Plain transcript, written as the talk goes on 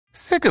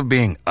Sick of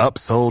being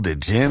upsold at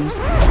gyms?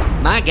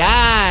 My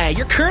guy,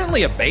 you're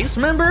currently a base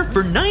member?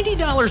 For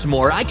 $90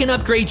 more, I can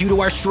upgrade you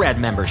to our Shred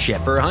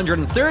membership. For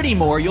 $130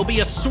 more, you'll be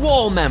a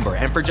Swole member.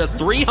 And for just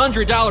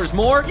 $300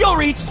 more, you'll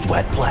reach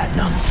Sweat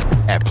Platinum.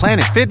 At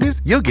Planet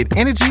Fitness, you'll get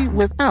energy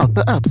without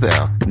the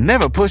upsell.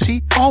 Never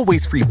pushy,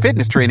 always free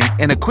fitness training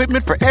and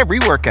equipment for every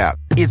workout.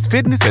 It's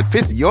fitness that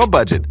fits your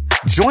budget.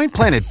 Join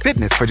Planet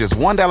Fitness for just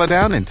 $1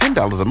 down and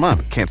 $10 a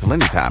month. Cancel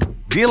anytime.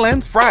 Deal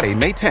ends Friday,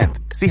 May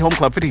 10th. See Home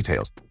Club for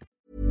details.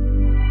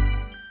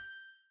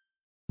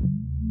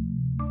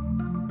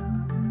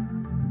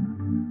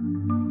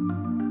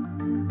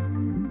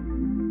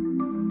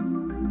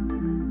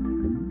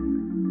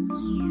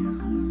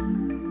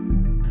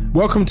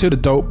 Welcome to the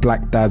Dope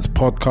Black Dads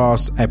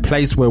podcast, a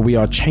place where we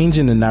are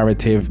changing the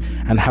narrative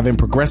and having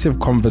progressive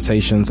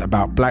conversations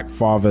about black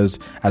fathers,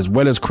 as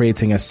well as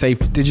creating a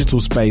safe digital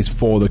space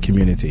for the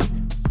community.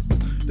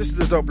 This is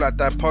the Dope Black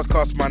Dad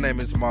podcast. My name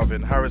is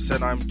Marvin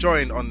Harrison. I'm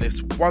joined on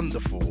this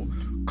wonderful,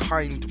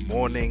 kind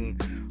morning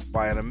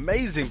by an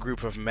amazing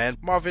group of men.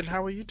 Marvin,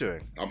 how are you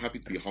doing? I'm happy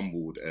to be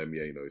humbled,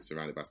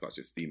 surrounded by such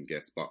esteemed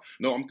guests. But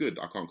no, I'm good.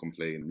 I can't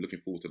complain. I'm looking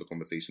forward to the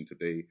conversation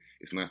today.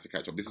 It's nice to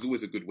catch up. This is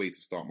always a good way to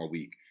start my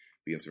week,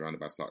 being surrounded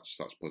by such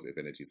positive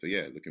energy. So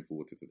yeah, looking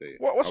forward to today.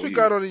 What's been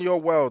going on in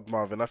your world,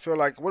 Marvin? I feel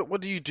like,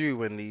 what do you do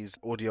when these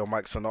audio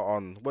mics are not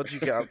on? What do you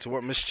get up to?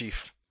 What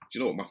mischief? Do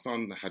you know what? My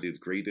son had his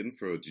grading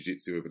for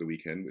jiu-jitsu over the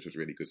weekend, which was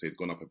really good. So he's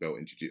gone up a belt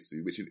in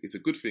jiu-jitsu, which is it's a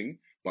good thing,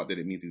 but then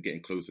it means he's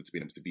getting closer to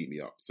being able to beat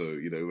me up. So,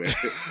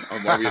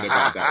 I'm worrying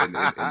about that in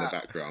the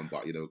background,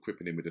 but,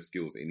 equipping him with the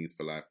skills that he needs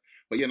for life.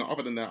 But yeah, no,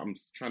 other than that, I'm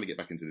trying to get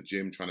back into the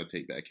gym, trying to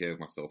take better care of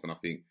myself. And I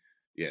think,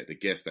 yeah, the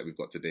guests that we've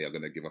got today are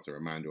going to give us a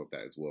reminder of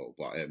that as well.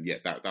 But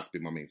that's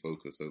been my main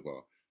focus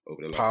over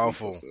the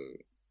last week or so.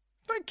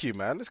 Thank you,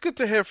 man. It's good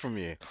to hear from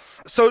you.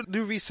 So,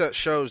 new research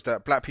shows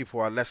that black people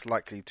are less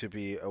likely to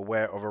be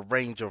aware of a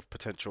range of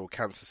potential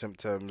cancer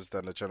symptoms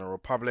than the general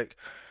public.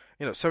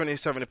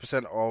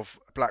 70% of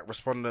black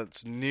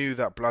respondents knew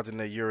that blood in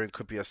their urine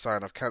could be a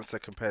sign of cancer,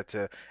 compared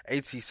to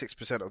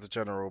 86% of the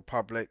general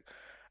public.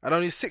 And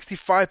only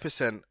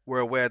 65% were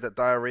aware that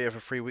diarrhea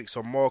for 3 weeks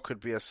or more could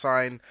be a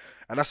sign,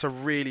 and that's a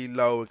really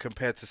low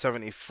compared to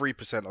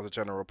 73% of the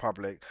general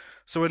public.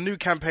 So a new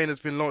campaign has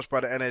been launched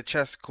by the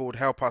NHS called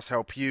Help Us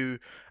Help You,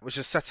 which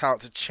is set out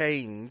to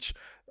change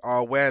our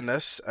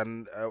awareness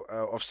and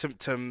of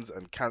symptoms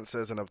and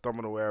cancers in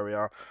abdominal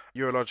area,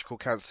 urological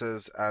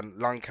cancers and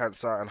lung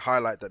cancer, and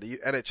highlight that the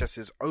NHS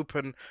is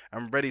open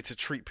and ready to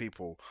treat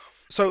people.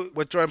 So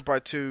we're joined by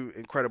two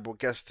incredible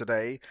guests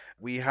today.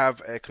 We have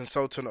a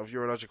consultant of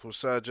urological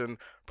surgeon,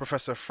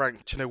 Professor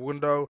Frank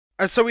Chinewundo.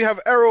 And so we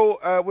have Errol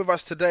with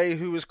us today,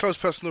 who is close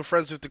personal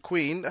friends with the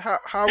Queen.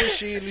 How is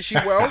she? Is she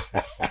well?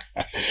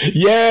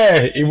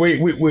 Yeah,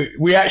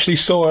 we actually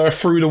saw her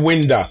through the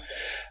window,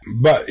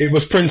 but it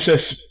was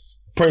Princess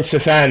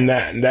Anne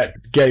that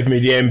gave me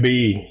the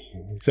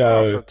MBE.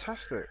 So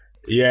fantastic.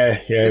 Yeah,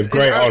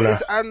 great honour.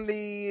 Is Anne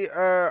the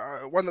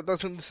one that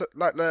doesn't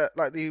like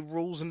the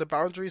rules and the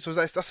boundaries? So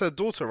that's her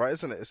daughter, right?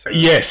 Isn't it?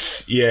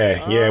 Yes,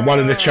 yeah. One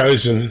of the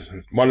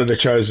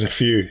chosen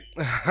few.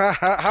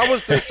 How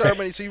was the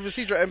ceremony? So you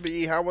received your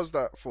MBE. How was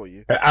that for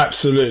you?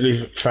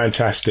 Absolutely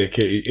fantastic.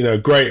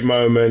 Great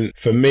moment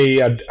for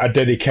me. I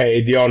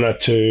dedicated the honour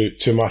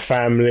to my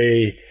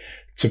family,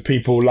 to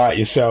people like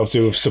yourselves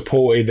who have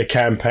supported the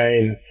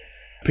campaign.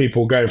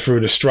 People going through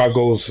the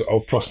struggles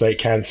of prostate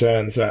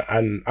cancer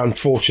and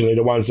unfortunately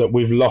the ones that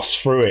we've lost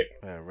through it.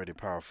 Yeah, really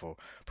powerful.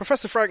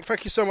 Professor Frank,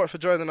 thank you so much for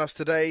joining us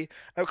today.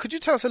 Could you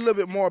tell us a little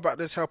bit more about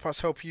this Help Us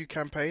Help You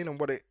campaign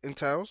and what it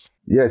entails?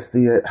 Yes,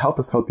 the Help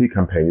Us Help You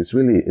campaign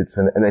it's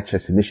an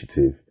NHS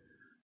initiative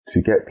to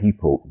get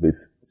people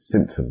with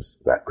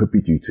symptoms that could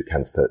be due to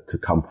cancer to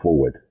come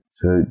forward.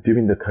 So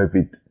during the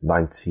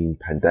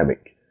COVID-19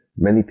 pandemic,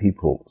 many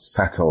people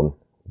sat on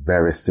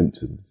various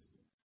symptoms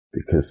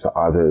because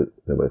either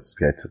they were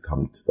scared to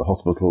come to the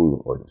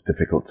hospital or it was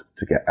difficult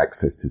to get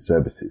access to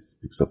services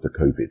because of the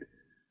COVID.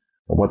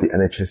 And what the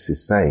NHS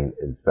is saying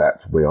is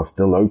that we are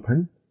still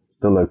open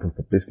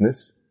for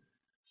business.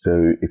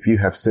 So if you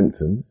have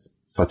symptoms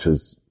such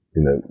as,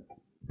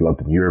 blood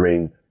in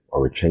urine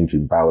or a change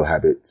in bowel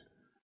habits,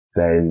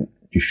 then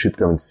you should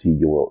go and see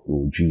your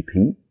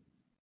GP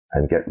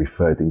and get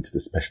referred into the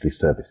specialty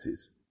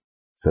services.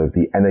 So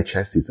the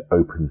NHS is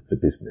open for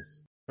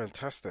business.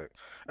 Fantastic.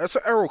 So,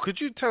 Errol, could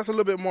you tell us a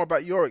little bit more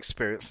about your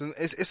experience? And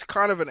it's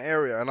kind of an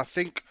area, and I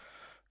think,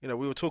 we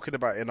were talking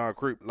about it in our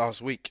group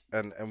last week,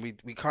 and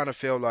we kind of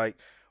feel like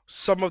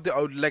some of the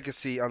old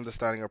legacy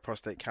understanding of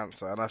prostate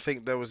cancer, and I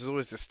think there was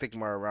always this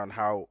stigma around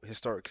how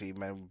historically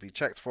men would be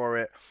checked for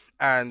it,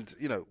 and,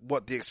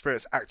 what the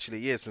experience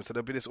actually is. And so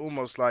there'll be this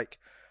almost like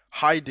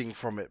hiding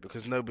from it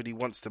because nobody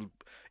wants to,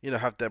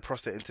 have their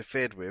prostate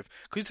interfered with.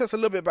 Could you tell us a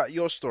little bit about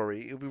your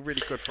story? It would be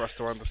really good for us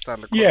to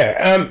understand the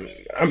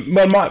context.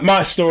 Well,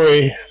 my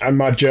story and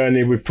my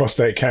journey with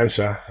prostate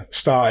cancer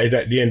started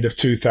at the end of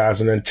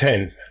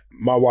 2010.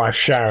 My wife,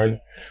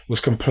 Sharon, was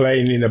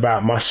complaining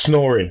about my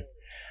snoring.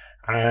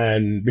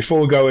 And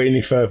before we go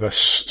any further,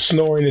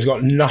 snoring has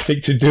got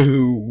nothing to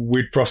do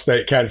with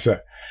prostate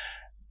cancer.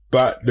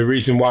 But the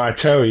reason why I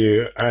tell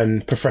you,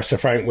 and Professor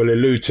Frank will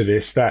allude to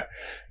this, that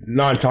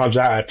 9 times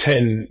out of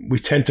 10, we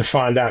tend to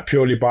find out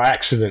purely by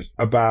accident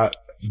about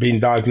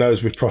being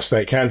diagnosed with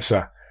prostate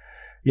cancer.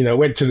 You know,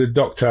 went to the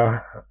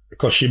doctor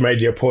because she made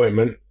the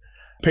appointment,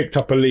 picked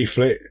up a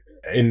leaflet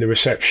in the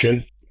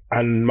reception,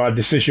 and my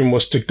decision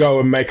was to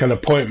go and make an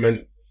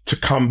appointment to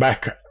come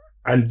back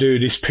and do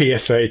this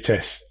PSA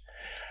test.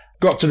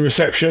 Got to the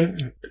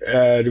reception.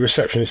 The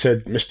receptionist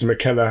said, "Mr.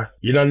 McKellar,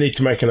 you don't need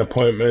to make an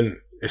appointment.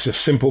 It's a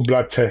simple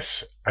blood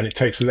test and it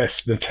takes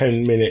less than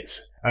 10 minutes.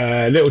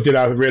 Little did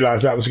I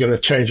realize that was going to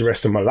change the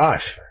rest of my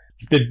life.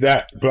 Did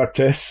that blood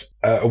test.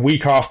 A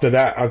week after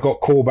that, I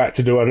got called back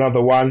to do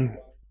another one.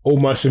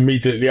 Almost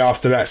immediately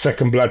after that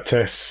second blood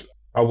test,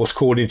 I was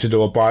called in to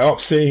do a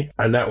biopsy,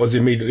 and that was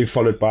immediately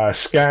followed by a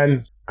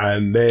scan.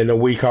 And then a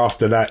week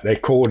after that, they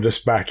called us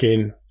back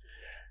in,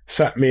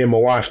 sat me and my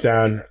wife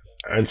down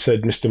and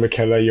said, "Mr.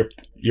 McKellar,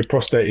 your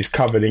prostate is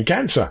covered in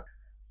cancer."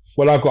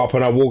 Well, I got up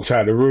and I walked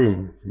out of the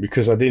room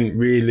because I think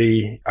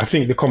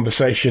the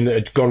conversation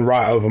had gone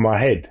right over my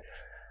head.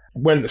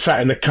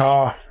 Sat in the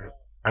car,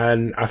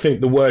 and I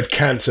think the word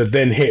cancer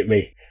then hit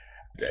me.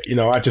 You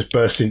know, I just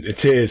burst into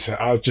tears.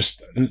 I was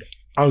just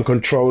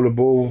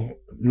uncontrollable,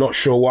 not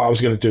sure what I was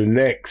going to do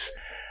next.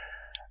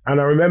 And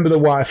I remember the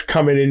wife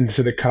coming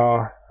into the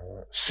car,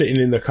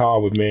 sitting in the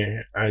car with me,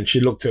 and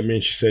she looked at me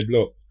and she said,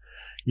 "Look,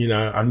 you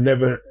know,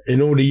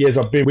 in all the years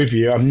I've been with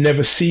you, I've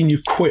never seen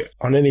you quit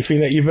on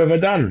anything that you've ever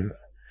done."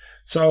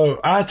 So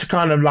I had to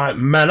kind of like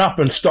man up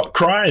and stop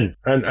crying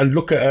and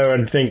look at her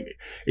and think,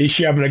 is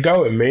she having a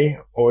go at me,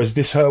 or is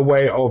this her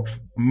way of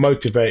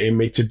motivating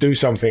me to do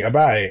something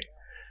about it?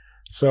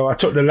 So I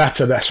took the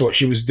latter. That's what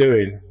she was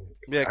doing.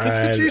 Yeah,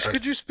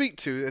 could you speak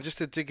to, and just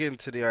to dig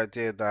into the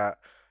idea that,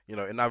 you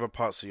know, in other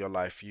parts of your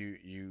life,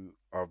 you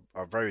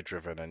are very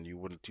driven and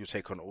you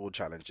take on all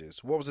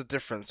challenges. What was the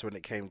difference when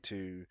it came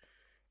to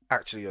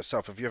actually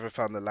yourself? Have you ever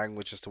found the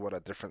language as to what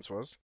that difference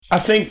was? I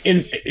think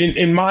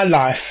in my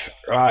life,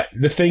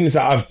 the things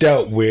that I've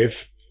dealt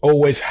with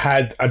always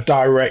had a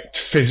direct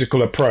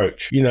physical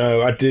approach. You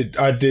know, I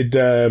did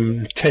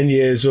 10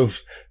 years of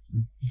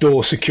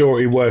door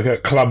security work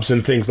at clubs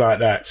and things like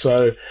that.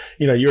 So,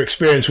 you know, your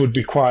experience would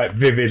be quite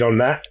vivid on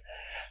that.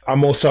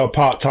 I'm also a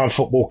part-time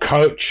football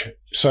coach.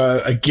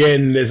 So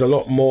again, there's a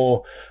lot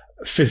more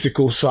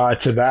physical side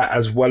to that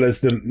as well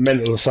as the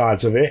mental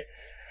sides of it.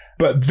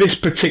 But this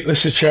particular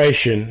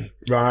situation,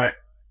 right,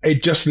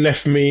 it just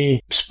left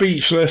me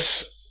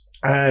speechless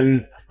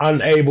and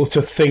unable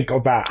to think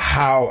about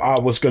how I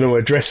was going to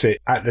address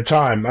it at the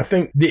time. I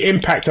think the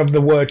impact of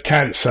the word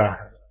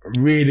cancer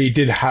really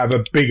did have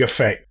a big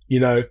effect, you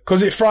know,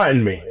 because it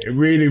frightened me. It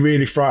really,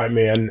 really frightened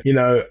me. And, you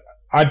know,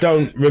 I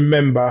don't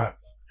remember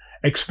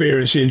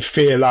experiencing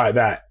fear like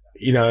that.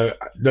 You know,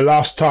 the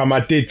last time I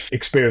did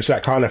experience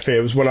that kind of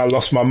fear was when I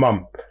lost my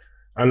mum.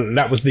 And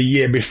that was the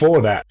year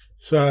before that.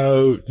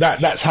 So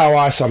that's how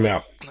I sum it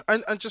up.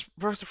 And just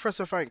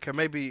Professor Frank, and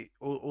maybe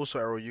also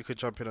Errol, you could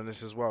jump in on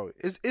this as well.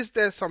 Is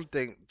there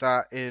something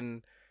that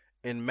in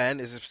men,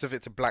 is it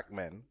specific to black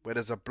men, where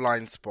there's a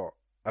blind spot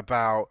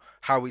about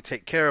how we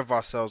take care of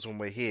ourselves when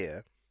we're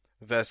here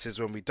versus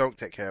when we don't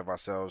take care of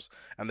ourselves,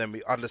 and then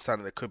we understand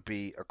that there could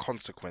be a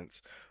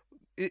consequence?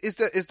 Is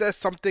there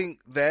something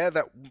there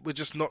that we're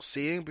just not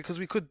seeing? Because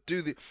we could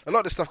do a lot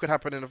of this stuff could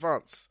happen in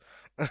advance.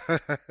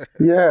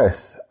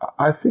 Yes,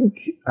 I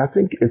think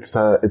it's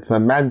a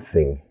man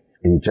thing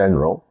in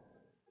general.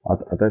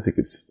 I don't think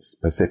it's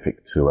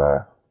specific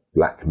to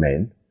black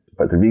men,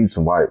 but the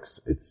reason why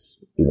it's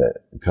you know,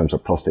 in terms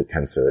of prostate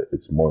cancer,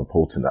 it's more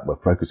important that we're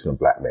focusing on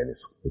black men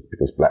is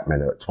because black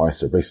men are at twice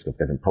the risk of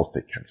getting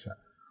prostate cancer.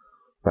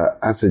 But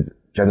as a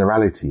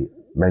generality,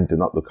 men do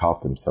not look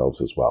after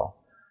themselves as well,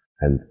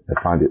 and they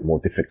find it more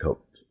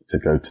difficult to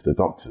go to the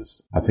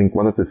doctors. I think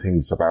one of the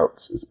things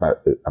about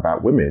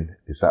women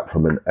is that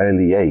from an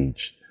early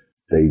age,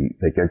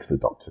 they go to the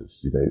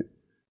doctors. You know,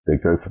 they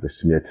go for the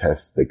smear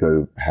test.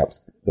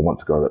 Perhaps they want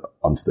to go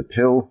onto the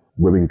pill.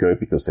 Women go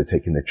because they're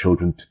taking their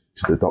children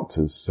to the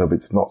doctors. So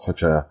it's not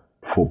such a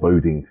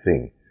foreboding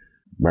thing.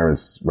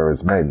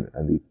 Whereas men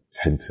only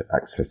tend to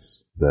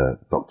access the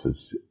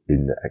doctors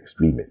in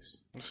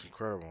extremis. That's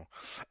incredible.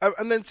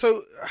 And then,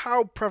 so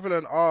how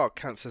prevalent are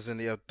cancers in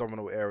the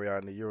abdominal area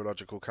and the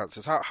urological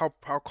cancers?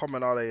 How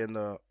common are they in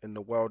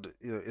the world?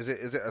 You know, is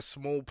it a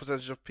small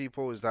percentage of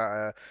people? Is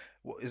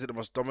it the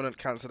most dominant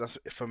cancer that's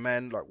for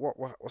men? Like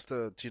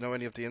do you know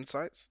any of the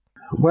insights?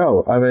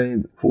 Well, I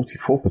mean,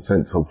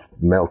 44% of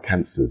male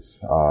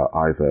cancers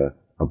are either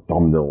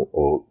abdominal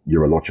or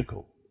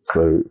urological.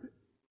 So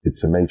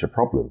it's a major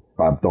problem.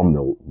 By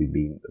abdominal, we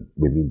mean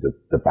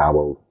the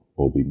bowel,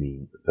 or we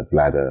mean the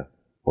bladder,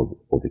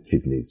 or the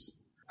kidneys.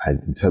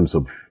 And in terms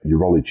of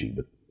urology,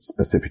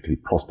 specifically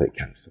prostate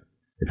cancer.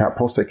 In fact,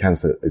 prostate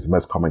cancer is the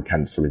most common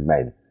cancer in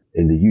men.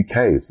 In the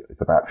UK,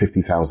 it's about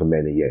 50,000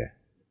 men a year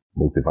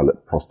will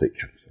develop prostate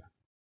cancer.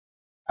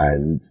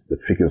 And the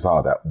figures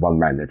are that one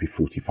man every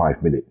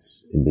 45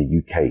 minutes in the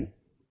UK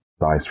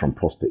dies from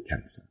prostate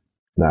cancer.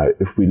 Now,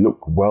 if we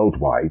look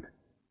worldwide,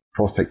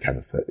 prostate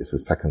cancer is the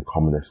second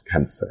commonest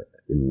cancer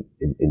in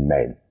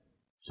men.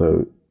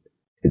 So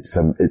it's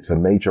a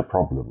major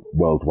problem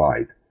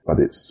worldwide, but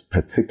it's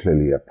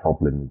particularly a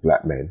problem in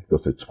black men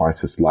because they're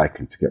twice as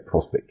likely to get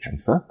prostate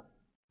cancer.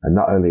 And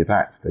not only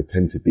that, they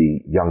tend to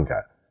be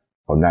younger,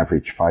 on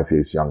average 5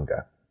 years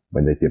younger,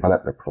 when they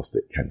develop their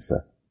prostate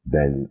cancer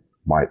than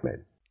white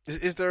men.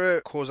 Is there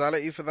a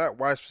causality for that?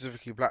 Why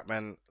specifically black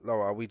men,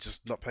 Laura? Are we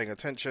just not paying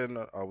attention?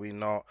 Are we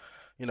not,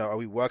 are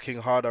we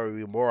working harder? Are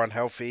we more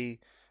unhealthy?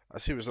 I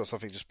assume it's not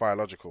something just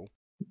biological.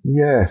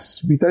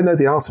 Yes, we don't know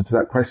the answer to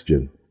that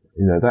question.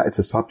 That is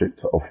a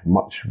subject of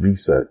much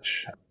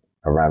research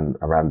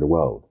around the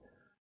world.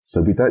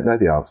 So we don't know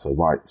the answer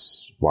why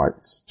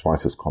it's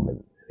twice as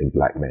common in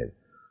black men.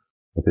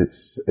 But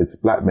it's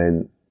black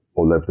men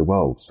all over the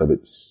world. So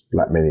it's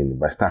black men in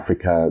West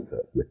Africa,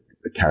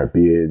 the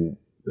Caribbean,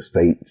 the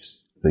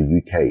States, the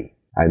UK.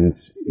 And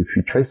if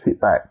you trace it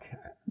back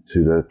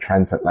to the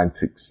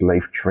transatlantic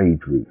slave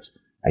trade route,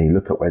 and you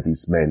look at where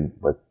these men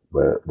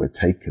were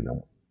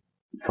taken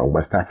from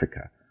West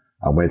Africa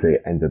and where they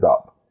ended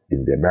up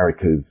in the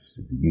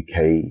Americas, the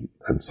UK,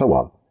 and so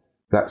on,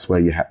 that's where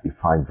you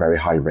find very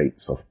high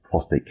rates of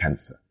prostate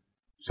cancer.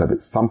 So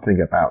it's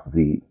something about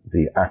the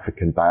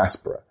African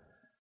diaspora.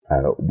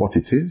 What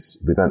it is,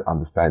 we don't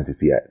understand it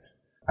yet.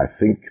 I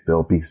think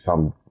there'll be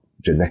some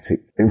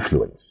genetic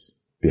influence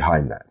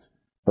behind that.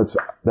 But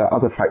there are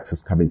other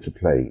factors come into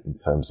play in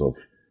terms of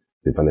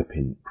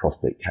developing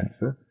prostate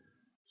cancer,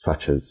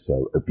 such as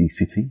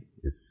obesity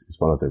is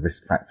one of the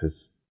risk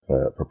factors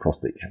for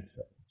prostate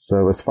cancer.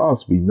 So as far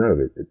as we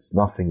know, it's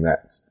nothing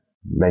that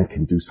men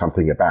can do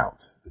something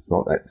about. It's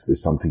not that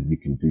there's something you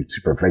can do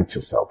to prevent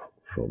yourself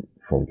from getting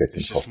prostate cancer.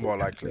 It's just more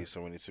likely,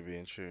 so we need to be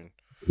in tune.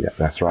 Yeah,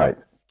 that's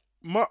right.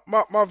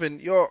 Marvin,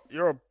 you're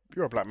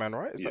a black man,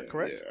 right? Is that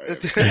correct?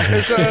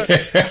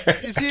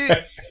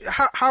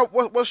 Yeah,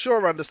 what's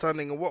your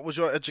understanding, and what was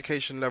your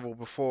education level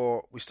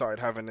before we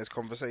started having this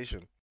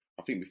conversation?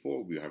 I think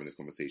before we were having this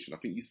conversation, I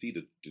think you see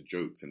the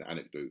jokes and the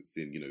anecdotes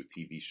in,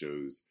 TV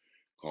shows,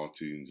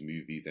 cartoons,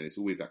 movies, and it's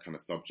always that kind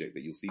of subject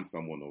that you'll see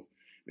someone of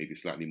maybe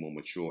slightly more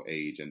mature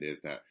age, and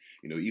there's that,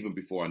 even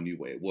before I knew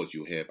what it was,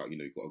 you'll hear about,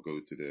 you've got to go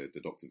to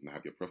the doctors and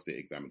have your prostate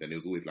examined, and there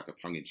was always like a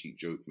tongue-in-cheek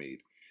joke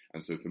made.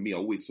 And so for me, I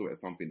always saw it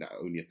as something that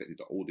only affected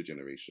the older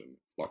generation.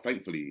 But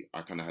thankfully,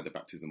 I kind of had a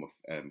baptism of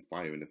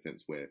fire in the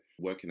sense where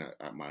working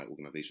at my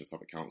organisation,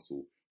 Suffolk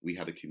Council, we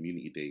had a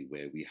community day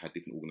where we had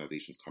different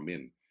organisations come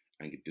in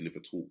and deliver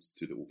talks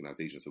to the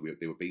organisation. So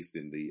they were based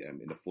in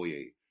the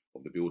foyer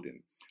of the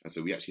building. And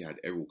so we actually had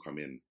Errol come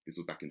in. This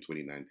was back in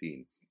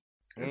 2019.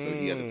 And so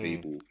he had a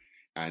table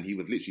and he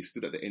was literally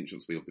stood at the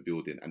entranceway of the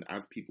building. And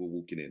as people were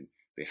walking in,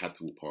 they had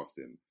to walk past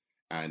him.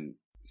 And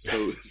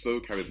so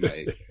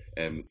charismatic,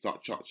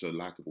 such a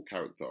likable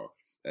character.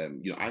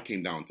 I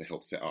came down to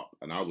help set up,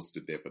 and I was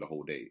stood there for the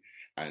whole day.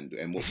 And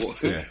what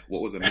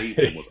was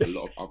amazing was a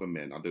lot of other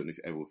men. I don't know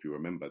if you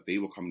remember, they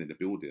were coming in the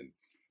building.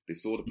 They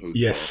saw the poster.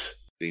 Yes.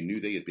 They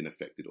knew they had been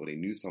affected, or they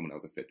knew someone that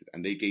was affected,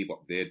 and they gave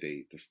up their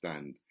day to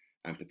stand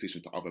and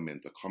petition to other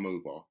men to come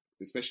over,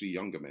 especially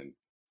younger men,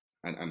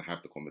 and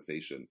have the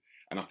conversation.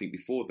 And I think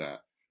before that,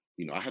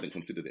 I hadn't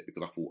considered it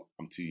because I thought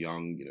I'm too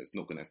young. it's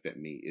not going to affect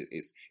me.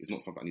 It's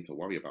not something I need to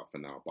worry about for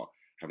now. But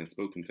having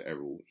spoken to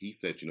Errol, he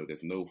said,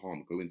 there's no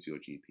harm going to your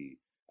GP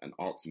and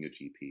asking your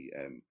GP,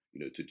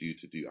 to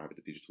do either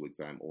the digital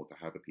exam or to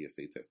have a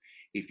PSA test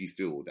if you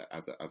feel that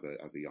as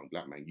a young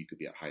black man you could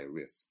be at higher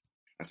risk.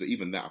 And so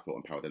even that I felt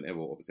empowered. And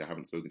Errol, obviously I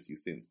haven't spoken to you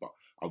since, but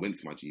I went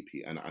to my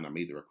GP and I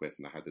made the request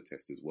and I had the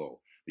test as well,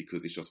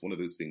 because it's just one of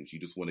those things you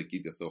just want to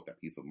give yourself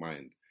that peace of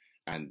mind.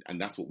 And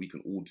that's what we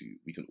can all do.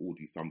 We can all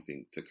do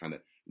something to kind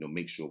of,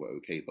 make sure we're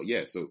okay. But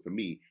yeah, so for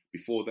me,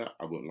 before that,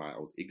 I won't lie, I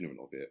was ignorant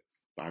of it.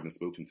 But having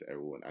spoken to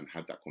Errol and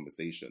had that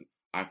conversation,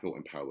 I felt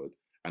empowered.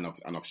 And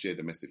I've shared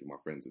the message with my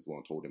friends as well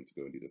and told them to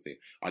go and do the same.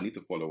 I need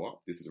to follow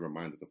up. This is a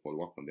reminder to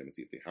follow up on them and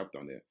see if they have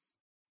done it.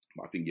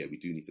 But I think, we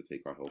do need to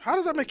take our help. How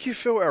does that make you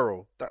feel,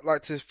 Errol?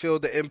 That to feel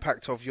the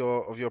impact of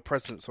your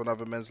presence on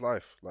other men's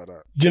life like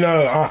that?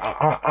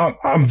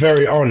 I'm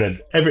very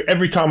honoured.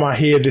 Every time I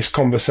hear this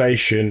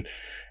conversation,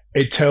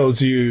 it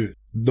tells you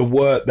the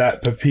work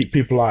that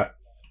people like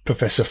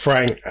Professor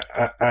Frank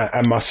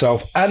and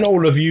myself and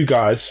all of you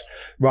guys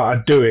are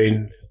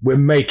doing. We're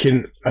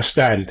making a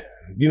stand,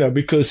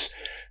 because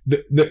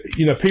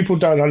people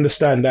don't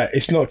understand that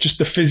it's not just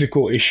the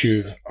physical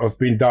issue of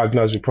being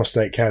diagnosed with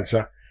prostate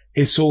cancer.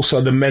 It's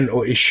also the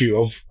mental issue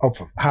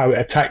of how it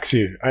attacks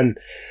you. And,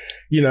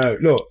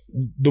 look,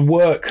 the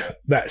work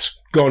that's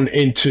gone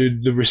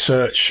into the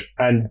research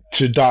and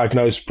to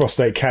diagnose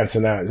prostate cancer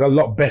now is a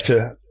lot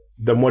better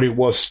than what it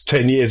was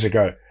 10 years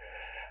ago.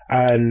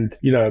 And,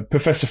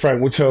 Professor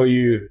Frank will tell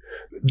you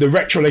the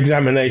rectal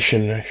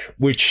examination,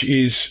 which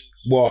is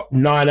what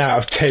 9 out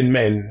of 10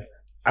 men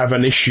have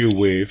an issue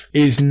with,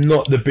 is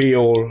not the be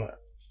all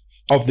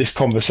of this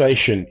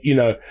conversation. You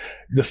know,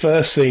 the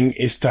first thing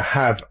is to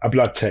have a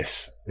blood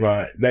test,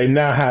 right? They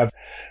now have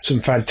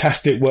some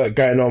fantastic work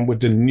going on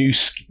with the new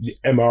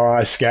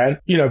MRI scan,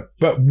 you know,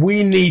 but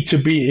we need to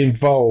be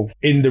involved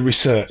in the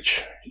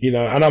research, you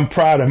know, and I'm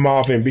proud of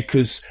Marvin,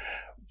 because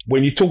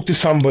when you talk to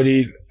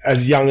somebody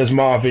as young as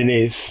Marvin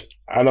is,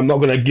 and I'm not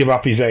going to give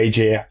up his age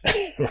here,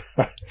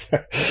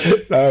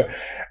 so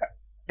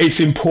it's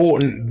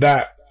important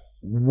that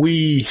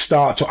we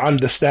start to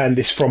understand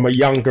this from a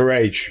younger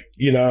age.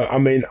 You know, I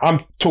mean,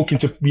 I'm talking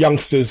to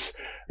youngsters,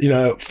 you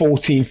know,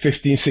 14,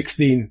 15,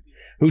 16,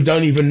 who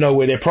don't even know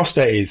where their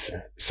prostate is.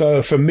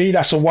 So for me,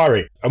 that's a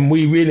worry. And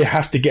we really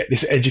have to get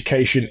this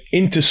education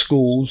into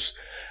schools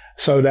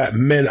so that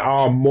men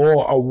are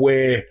more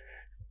aware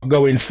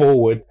going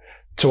forward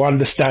to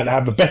understand,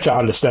 have a better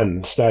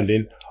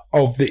understanding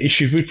of the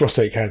issues with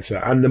prostate cancer.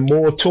 And the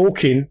more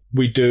talking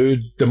we do,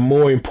 the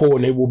more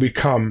important it will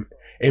become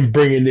in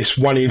bringing this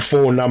 1 in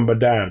 4 number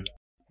down.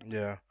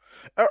 Yeah.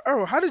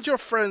 Errol, how did your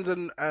friends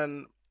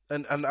and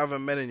other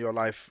men in your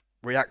life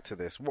react to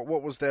this?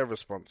 What was their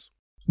response?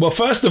 Well,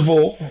 first of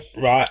all,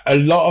 right, a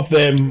lot of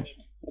them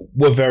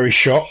were very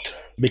shocked,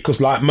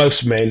 because like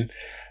most men,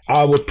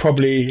 I would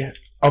probably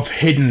have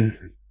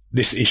hidden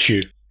this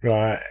issue,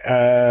 right,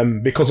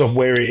 because of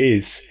where it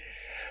is.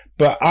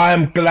 But I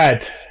am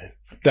glad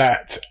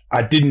that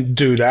I didn't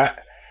do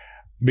that,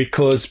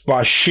 because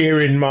by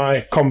sharing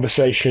my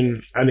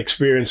conversation and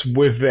experience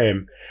with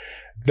them,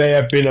 they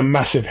have been a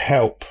massive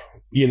help.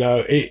 You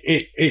know,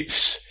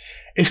 it's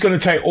going to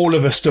take all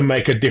of us to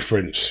make a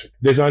difference.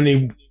 There's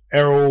only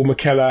Errol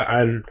McKellar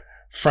and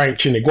Frank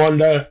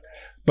Chinigwanda,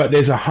 but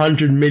there's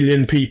 100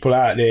 million people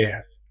out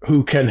there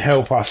who can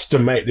help us to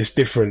make this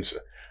difference.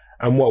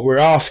 And what we're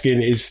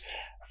asking is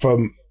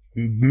from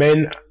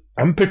men,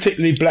 and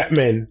particularly black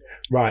men,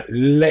 right,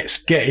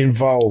 let's get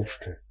involved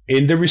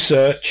in the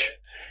research,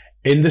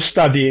 in the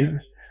studying,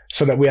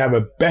 so that we have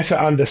a better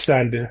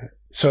understanding,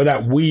 so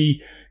that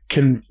we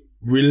can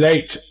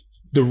relate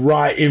the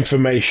right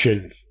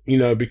information, you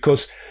know,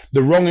 because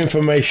the wrong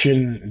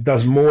information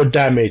does more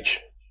damage.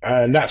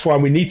 And that's why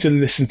we need to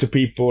listen to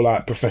people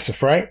like Professor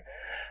Frank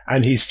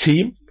and his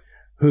team,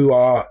 who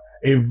are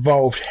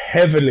involved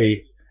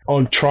heavily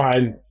on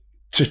trying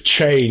to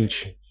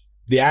change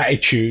the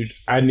attitude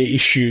and the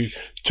issue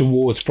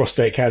towards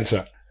prostate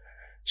cancer,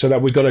 so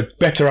that we've got a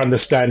better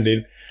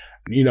understanding.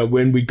 You know,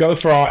 when we go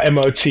for our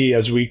MOT,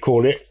 as we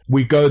call it,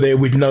 we go there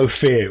with no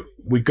fear.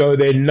 We go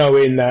there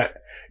knowing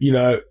that, you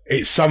know,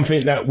 it's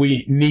something that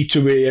we need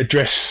to really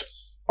address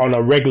on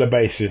a regular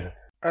basis.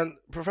 And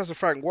Professor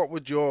Frank, what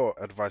would your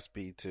advice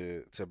be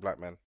to black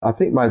men? I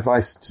think my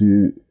advice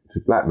to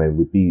black men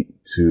would be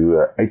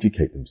to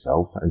educate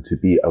themselves and to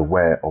be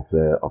aware of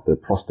their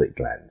prostate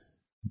glands.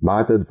 My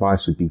other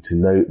advice would be to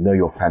know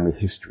your family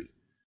history,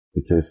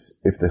 because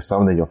if there's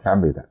someone in your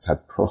family that's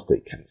had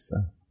prostate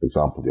cancer, for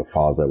example, your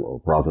father or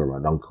brother or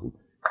an uncle,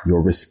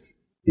 your risk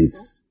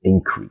is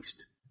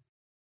increased.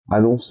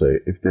 And also,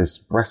 if there's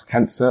breast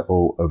cancer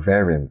or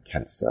ovarian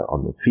cancer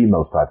on the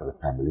female side of the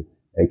family,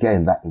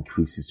 again, that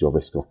increases your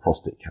risk of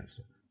prostate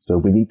cancer. So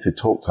we need to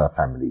talk to our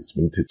families.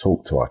 We need to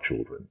talk to our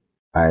children.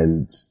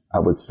 And I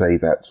would say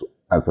that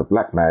as a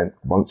black man,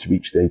 once you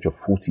reach the age of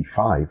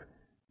 45,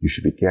 you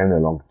should be going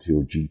along to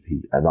your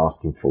GP and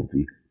asking for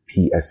the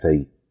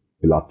PSA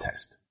blood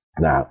test.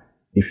 Now,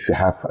 if you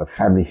have a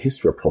family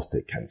history of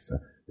prostate cancer,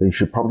 then you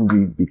should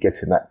probably be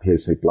getting that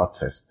PSA blood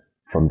test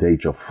from the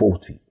age of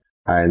 40.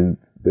 And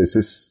there's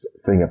this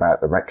thing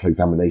about the rectal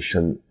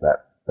examination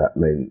that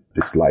men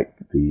dislike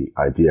the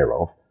idea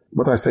of.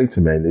 What I say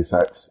to men is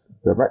that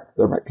the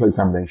rectal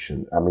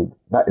examination, I mean,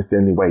 that is the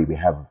only way we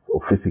have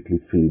of physically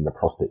feeling the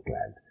prostate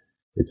gland.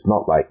 It's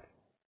not like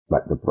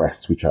the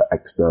breasts, which are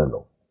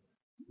external.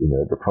 You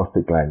know, the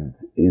prostate gland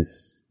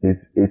is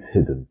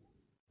hidden.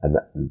 And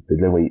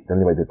the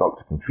only way the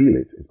doctor can feel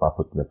it is by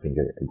putting a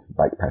finger into the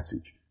back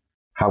passage.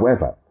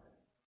 However,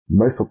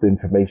 most of the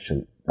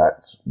information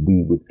that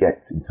we would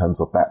get in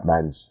terms of that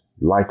man's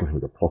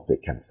likelihood of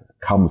prostate cancer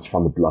comes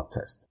from the blood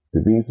test.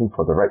 The reason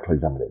for the rectal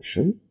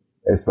examination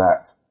is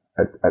that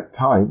at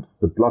times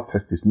the blood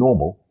test is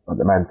normal, but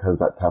the man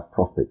turns out to have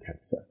prostate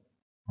cancer.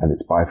 And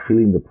it's by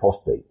feeling the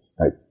prostate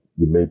that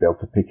you may be able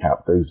to pick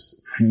out those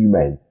few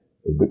men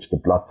in which the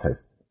blood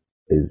test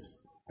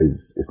is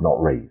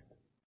not raised.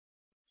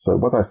 So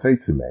what I say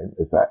to men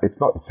is that it's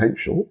not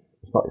essential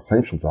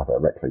to have a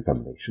rectal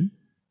examination.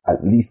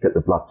 At least get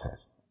the blood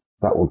test.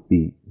 That would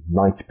be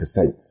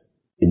 90%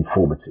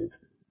 informative.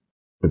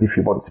 But if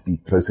you want to be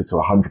closer to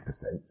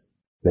 100%,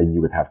 then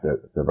you would have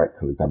the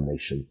rectal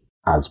examination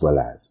as well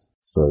as.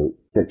 So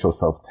get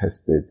yourself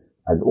tested.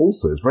 And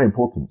also it's very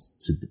important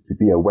to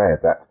be aware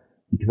that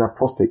you can have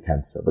prostate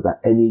cancer without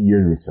any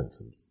urinary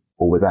symptoms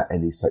or without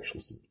any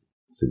sexual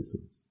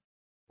symptoms.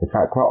 In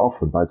fact, quite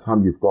often by the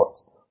time you've got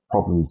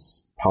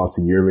problems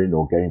passing urine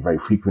or going very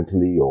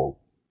frequently or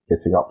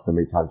getting up so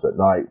many times at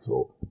night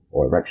or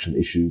erection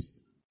issues,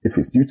 if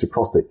it's due to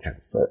prostate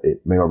cancer,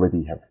 it may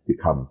already have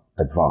become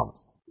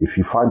advanced. If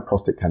you find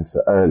prostate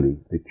cancer early,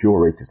 the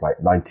cure rate is like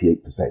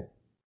 98%.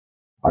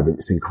 I mean,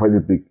 it's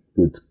incredibly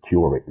good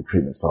cure rate. The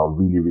treatments are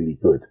really, really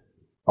good,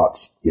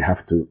 but you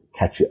have to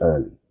catch it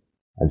early.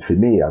 And for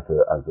me, as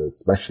a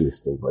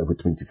specialist of over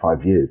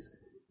 25 years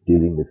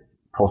dealing with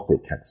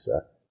prostate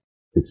cancer,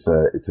 it's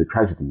a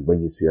tragedy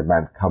when you see a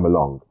man come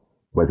along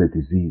where the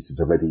disease is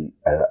already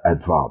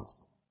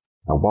advanced.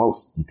 And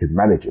whilst you can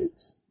manage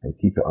it and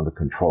keep it under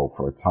control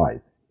for a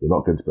time, you're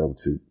not going to be able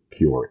to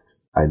cure it.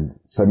 And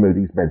so many of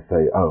these men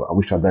say, oh, I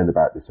wish I'd known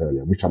about this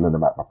earlier. I wish I'd known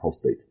about my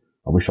prostate.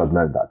 I wish I'd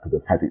known that I could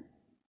have had it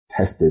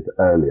tested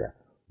earlier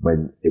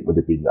when it would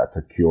have been at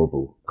a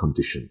curable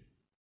condition.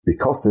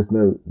 Because there's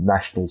no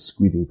national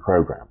screening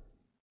program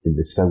in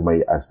the same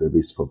way as there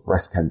is for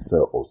breast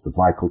cancer or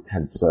cervical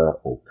cancer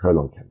or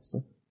colon cancer,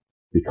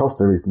 because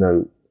there is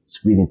no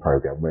screening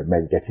program where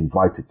men get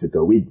invited to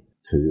go in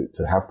to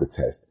have the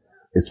test,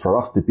 it's for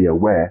us to be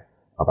aware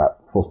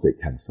about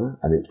prostate cancer,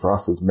 and it's for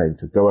us as men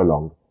to go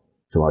along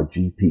to our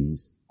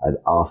GPs and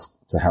ask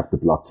to have the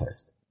blood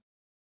test.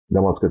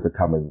 No one's going to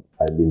come and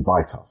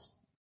invite us,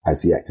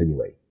 as yet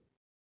anyway.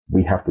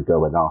 We have to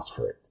go and ask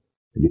for it.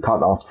 You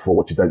can't ask for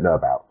what you don't know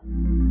about.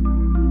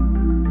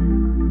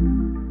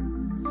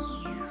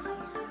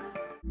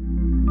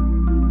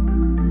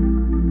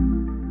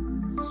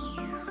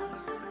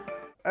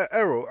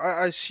 Errol,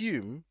 I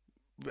assume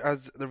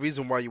as the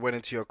reason why you went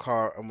into your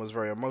car and was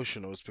very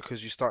emotional is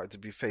because you started to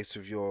be faced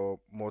with your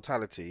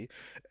mortality.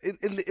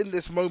 In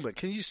this moment,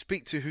 can you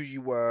speak to who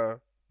you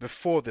were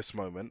before this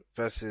moment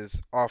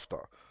versus after?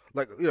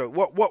 Like, you know,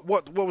 what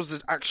was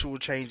the actual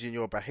change in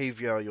your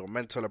behavior, your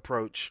mental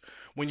approach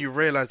when you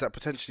realized that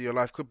potentially your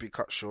life could be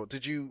cut short?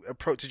 Did you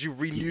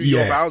renew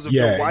your vows of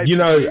your wife? You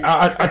know,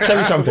 I tell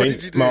you something,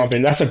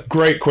 Marvin, that's a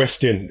great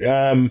question.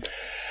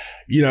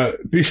 You know,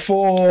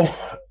 before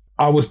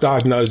I was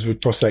diagnosed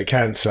with prostate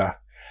cancer,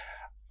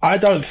 I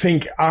don't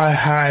think I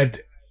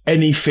had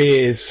any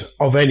fears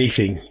of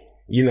anything.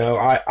 You know,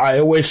 I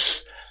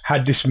always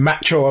had this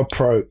macho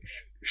approach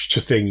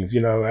to things,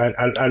 you know,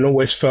 and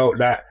always felt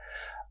that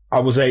I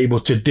was able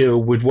to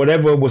deal with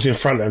whatever was in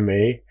front of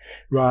me,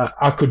 right?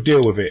 I could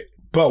deal with it.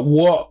 But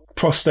what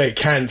prostate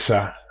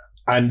cancer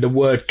and the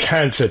word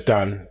cancer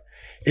done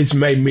is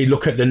made me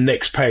look at the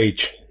next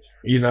page.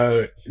 You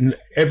know,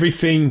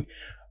 everything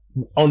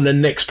on the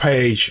next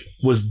page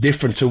was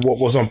different to what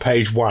was on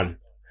page one.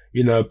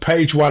 You know,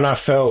 page one, I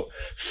felt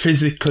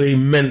physically,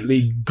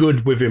 mentally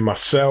good within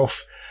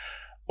myself,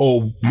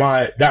 or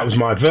that was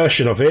my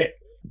version of it.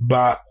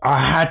 But I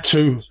had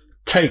to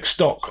take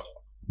stock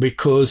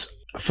because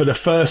for the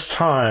first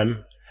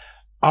time,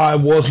 I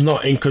was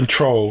not in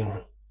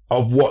control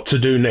of what to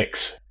do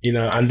next, you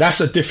know, and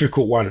that's a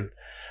difficult one.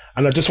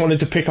 And I just wanted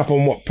to pick up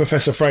on what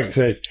Professor Frank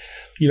said.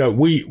 You know,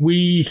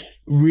 we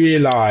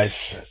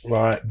realize,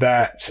 right,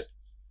 that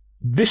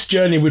this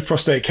journey with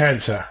prostate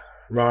cancer,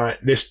 right,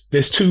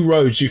 there's two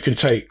roads you can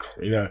take,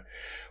 you know.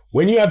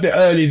 When you have the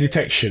early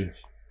detection,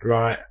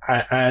 right,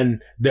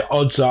 and the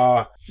odds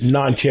are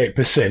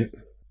 98%,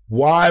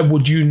 why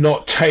would you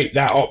not take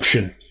that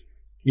option?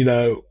 You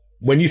know,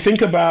 when you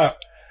think about,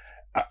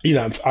 you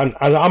know, and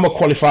I'm a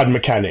qualified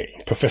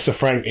mechanic. Professor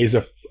Frank is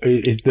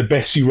the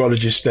best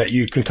urologist that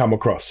you can come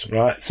across,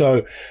 right?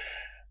 So,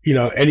 you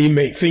know,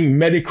 anything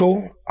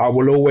medical, I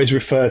will always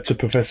refer to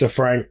Professor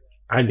Frank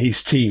and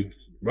his team,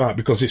 right?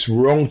 Because it's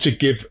wrong to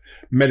give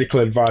medical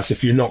advice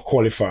if you're not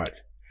qualified.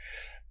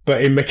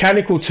 But in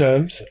mechanical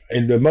terms,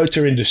 in the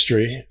motor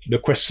industry, the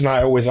question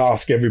I always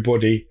ask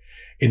everybody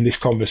in this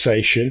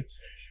conversation,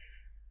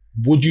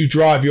 would you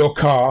drive your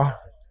car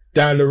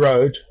down the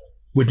road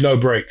with no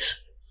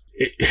brakes?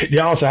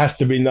 The answer has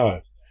to be no.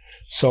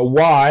 So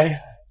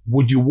why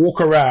would you walk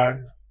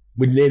around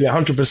with nearly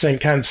 100%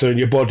 cancer in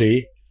your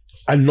body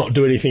and not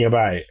do anything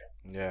about it?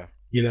 Yeah.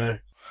 You know?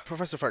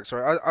 Professor Frank,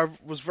 sorry, I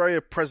was very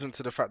present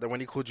to the fact that when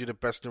he called you the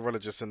best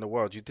neurologist in the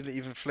world, you didn't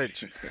even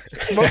flinch.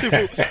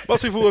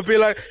 most people would be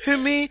like, who,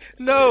 me?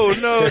 No.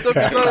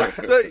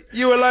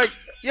 You were like,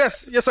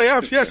 yes, I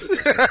am, yes.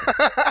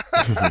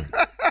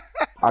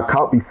 I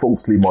can't be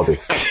falsely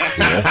modest. You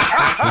know?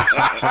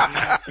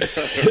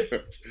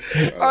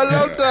 I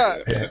love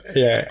that.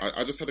 Yeah.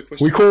 I just had a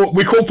question.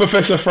 We call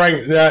Professor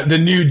Frank the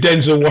new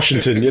Denzel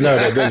Washington. You know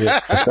that, don't you?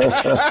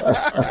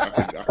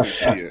 I can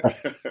see it.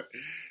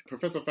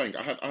 Professor Frank,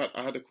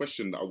 I had a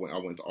question that I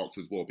wanted to ask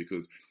as well,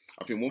 because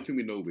I think one thing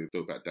we know with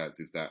Dope Black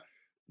Dads is that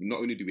not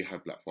only do we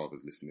have black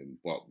fathers listening,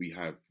 but we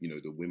have, you know,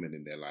 the women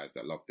in their lives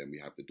that love them. We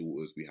have the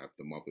daughters, we have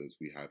the mothers,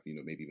 we have, you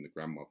know, maybe even the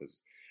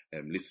grandmothers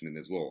listening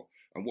as well.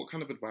 And what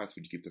kind of advice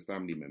would you give to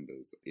family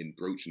members in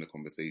broaching a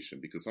conversation?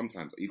 Because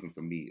sometimes, even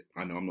for me,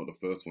 I know I'm not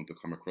the first one to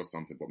come across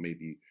something, but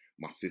maybe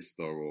my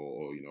sister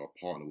or you know, a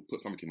partner will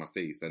put something in my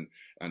face and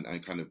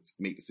kind of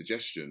make the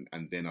suggestion,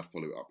 and then I'd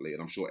follow it up later.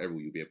 And I'm sure,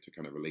 Errol, you'll be able to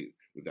kind of relate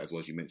with that as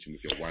well, as you mentioned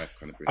with your wife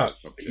kind of bringing the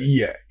subject.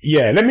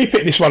 Yeah. Let me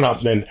pick this one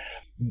up then.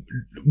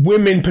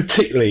 Women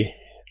particularly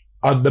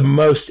are the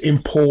most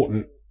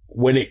important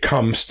when it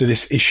comes to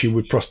this issue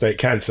with prostate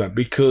cancer,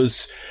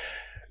 because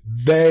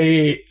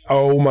they are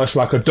almost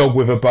like a dog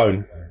with a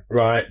bone,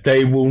 right?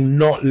 They will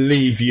not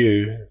leave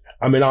you.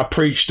 I mean, I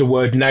preach the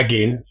word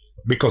nagging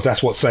because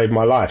that's what saved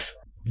my life.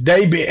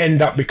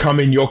 end up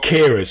becoming your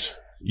carers,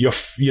 your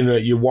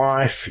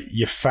wife,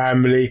 your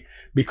family,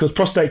 because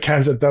prostate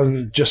cancer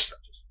doesn't just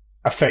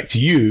affect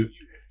you,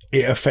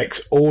 it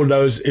affects all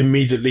those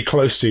immediately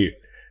close to you.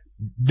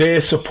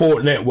 Their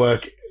support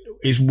network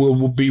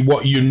will be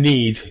what you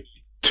need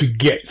to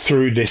get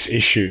through this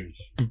issue,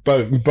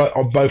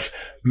 both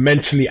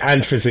mentally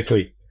and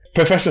physically.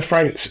 Professor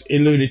Franks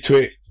alluded to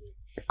it.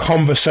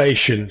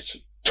 Conversations.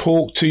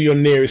 Talk to your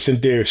nearest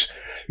and dearest.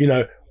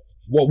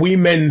 What we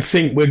men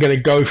think we're going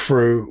to go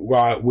through,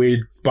 right, with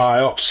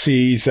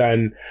biopsies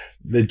and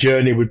the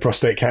journey with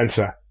prostate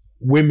cancer,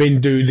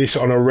 women do this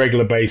on a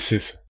regular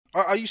basis.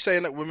 Are you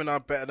saying that women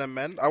are better than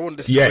men? I wouldn't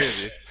disagree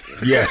with you.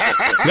 Yes.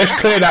 Let's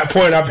clear that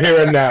point up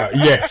here and now.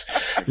 Yes.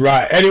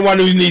 Right. Anyone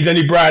who needs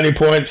any brownie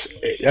points,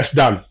 that's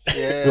done.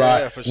 Yeah, right.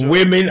 Yeah, for sure.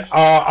 Women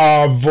are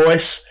our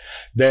voice.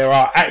 They're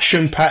our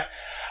action pack.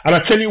 And I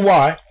tell you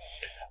why.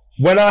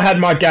 When I had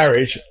my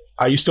garage,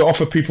 I used to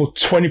offer people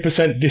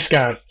 20%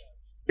 discount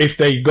if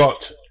they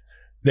got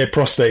their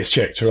prostates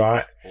checked,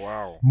 right?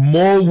 Wow.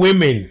 More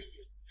women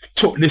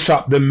took this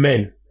up than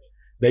men.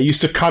 They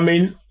used to come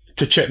in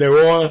to check their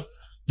oil,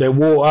 their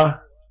water,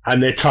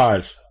 and their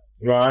tires,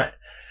 right?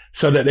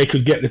 So that they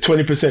could get the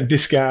 20%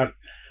 discount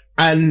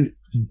and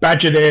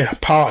badger their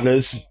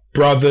partners,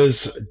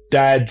 brothers,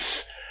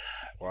 dads,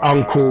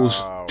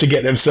 uncles to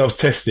get themselves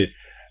tested.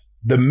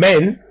 The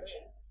men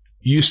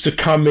used to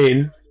come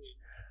in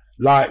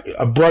like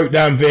a broke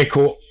down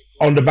vehicle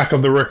on the back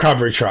of the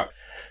recovery truck.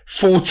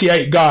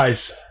 48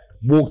 guys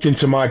walked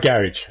into my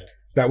garage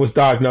that was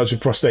diagnosed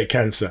with prostate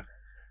cancer.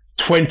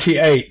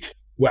 28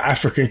 were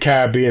African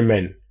Caribbean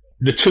men.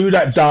 The 2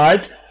 that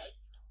died,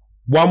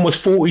 one was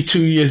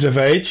 42 years of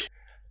age.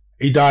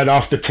 He died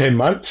after 10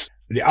 months.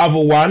 The other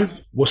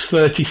one was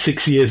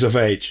 36 years of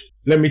age.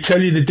 Let me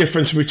tell you the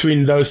difference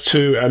between those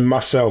 2 and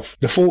myself.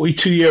 The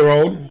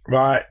 42-year-old,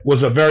 right,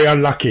 was very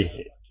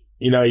unlucky.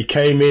 He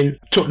came in,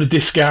 took the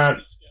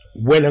discount,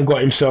 went and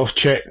got himself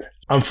checked.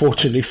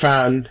 Unfortunately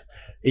found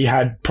he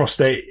had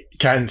prostate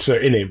cancer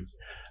in him.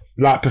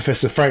 Like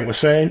Professor Frank was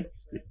saying,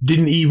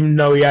 didn't even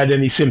know he had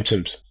any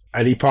symptoms.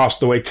 And he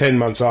passed away 10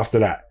 months after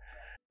that.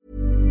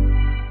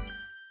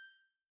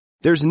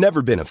 There's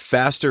never been a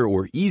faster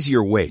or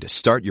easier way to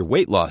start your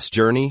weight loss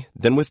journey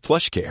than with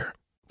PlushCare.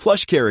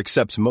 PlushCare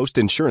accepts most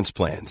insurance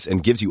plans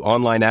and gives you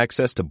online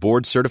access to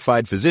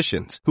board-certified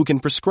physicians who can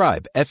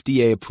prescribe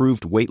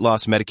FDA-approved weight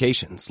loss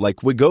medications like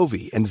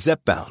Wegovy and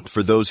Zepbound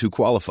for those who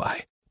qualify.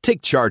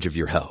 Take charge of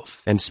your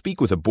health and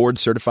speak with a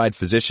board-certified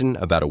physician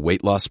about a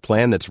weight loss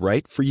plan that's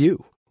right for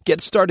you.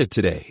 Get started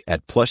today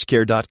at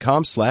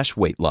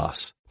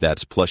plushcare.com/weight-loss.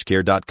 That's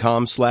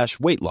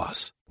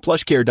plushcare.com/weight-loss.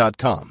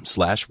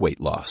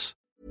 plushcare.com/weight-loss.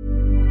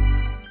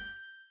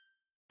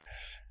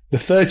 The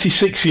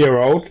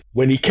 36-year-old,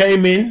 when he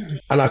came in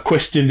and I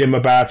questioned him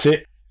about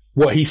it,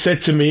 what he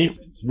said to me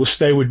will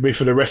stay with me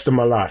for the rest of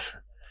my life.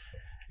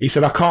 He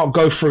said, I can't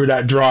go through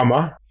that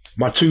drama.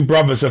 My 2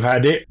 brothers have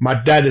had it. My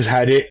dad has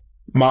had it.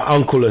 My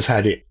uncle has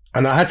had it.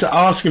 And I had to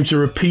ask him to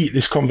repeat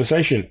this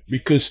conversation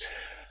because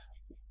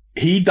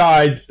he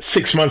died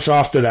 6 months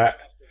after that.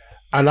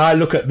 And I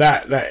look at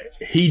that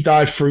he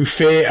died through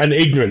fear and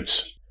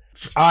ignorance.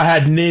 I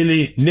had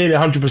nearly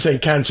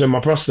 100% cancer in my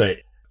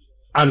prostate.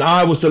 And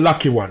I was the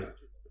lucky one.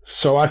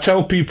 So I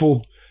tell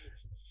people,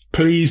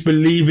 please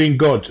believe in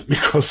God,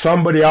 because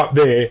somebody up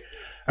there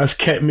has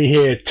kept me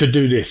here to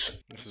do this.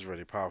 This is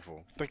really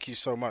powerful. Thank you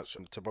so much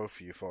to both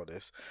of you for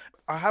this.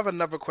 I have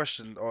another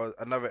question or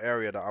another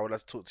area that I would like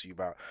to talk to you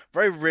about.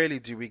 Very rarely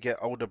do we get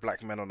older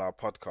black men on our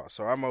podcast.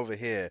 So I'm over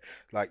here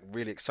like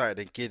really excited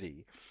and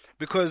giddy.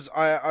 Because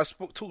I was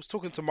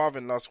talking to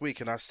Marvin last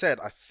week and I said,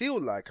 I feel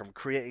like I'm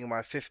creating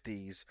my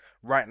 50s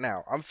right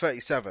now. I'm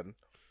 37.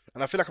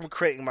 And I feel like I'm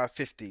creating my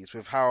 50s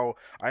with how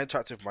I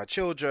interact with my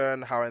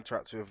children, how I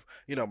interact with,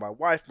 my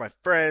wife, my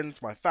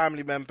friends, my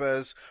family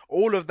members.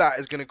 All of that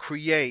is going to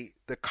create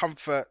the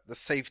comfort, the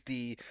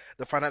safety,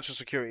 the financial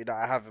security that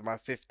I have in my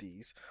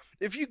 50s.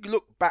 If you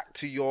look back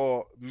to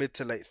your mid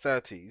to late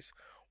 30s,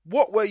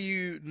 what were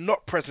you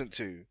not present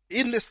to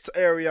in this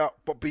area,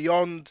 but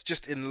beyond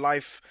just in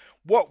life?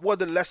 What were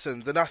the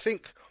lessons? And I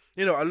think,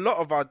 a lot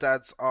of our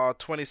dads are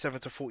 27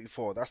 to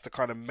 44. That's the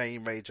kind of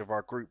main age of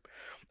our group.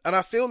 And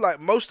I feel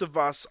like most of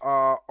us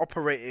are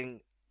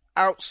operating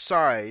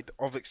outside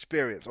of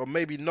experience, or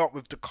maybe not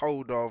with the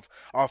code of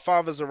our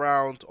fathers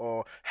around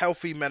or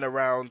healthy men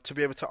around to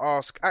be able to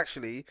ask,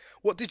 actually,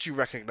 what did you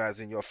recognize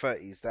in your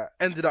 30s that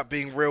ended up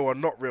being real or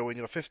not real in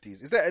your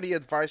 50s? Is there any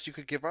advice you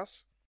could give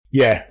us?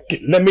 Yeah,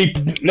 let me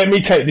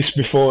take this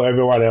before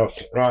everyone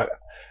else, right?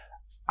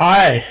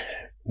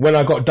 When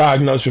I got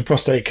diagnosed with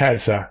prostate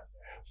cancer,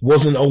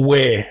 wasn't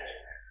aware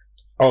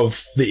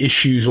of the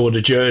issues or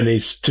the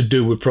journeys to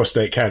do with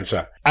prostate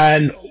cancer.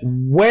 And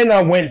when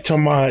I went to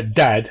my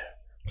dad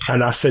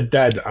and I said,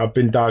 Dad, I've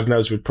been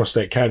diagnosed with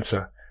prostate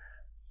cancer,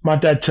 my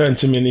dad turned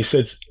to me and he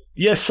said,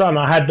 yes, son,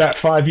 I had that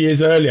 5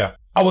 years earlier.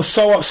 I was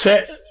so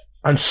upset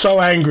and so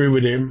angry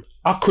with him,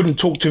 I couldn't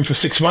talk to him for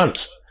 6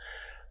 months.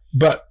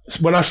 But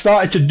when I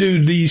started to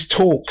do these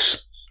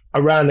talks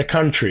around the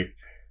country,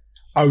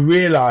 I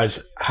realize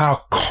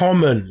how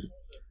common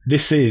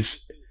this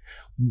is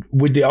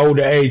with the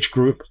older age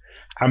group,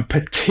 and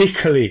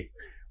particularly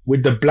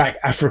with the Black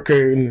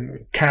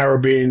African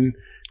Caribbean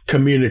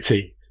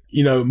community.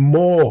 You know,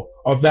 more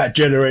of that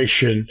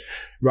generation,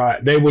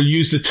 right? They will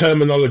use the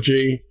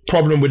terminology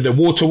problem with the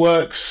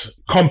waterworks,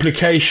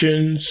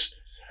 complications,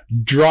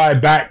 dry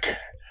back,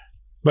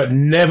 but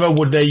never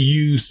would they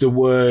use the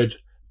word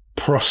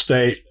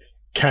prostate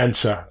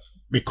cancer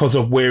because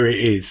of where it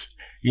is,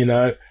 you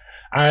know,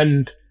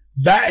 and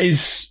that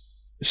is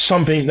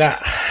something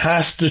that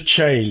has to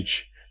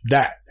change,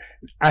 that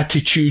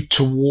attitude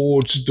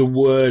towards the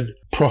word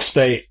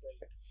prostate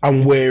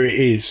and where it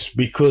is,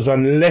 because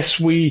unless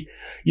we,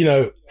 you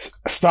know,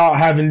 start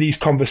having these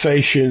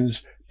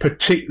conversations,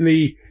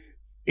 particularly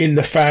in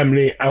the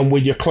family and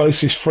with your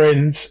closest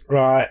friends,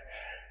 right,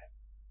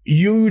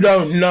 you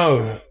don't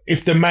know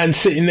if the man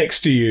sitting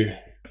next to you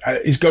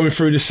is going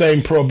through the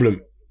same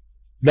problem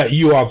that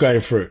you are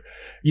going through,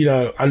 you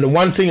know. And the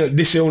one thing that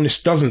this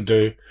illness doesn't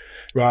do,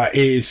 right,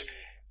 is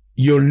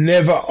you're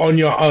never on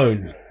your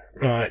own,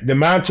 right? The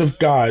amount of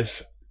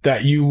guys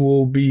that you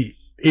will be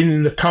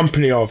in the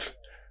company of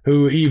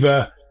who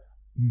either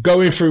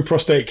going through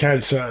prostate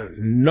cancer,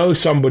 know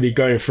somebody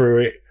going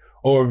through it,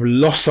 or have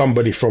lost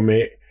somebody from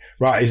it,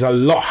 right, is a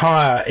lot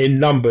higher in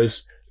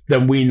numbers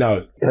than we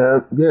know.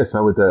 Yes,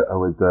 I would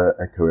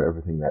echo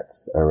everything that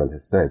Errol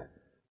has said.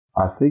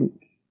 I think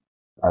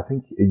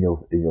in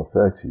your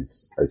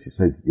 30s, as you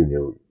said, you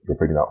know, you're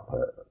bringing up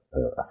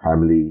a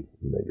family,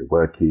 you know, you're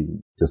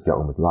working, just get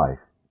on with life.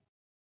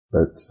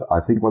 But I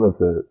think one of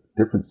the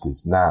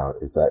differences now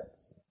is that,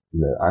 you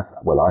know,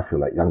 I feel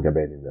like younger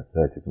men in their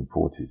 30s and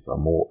 40s are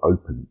more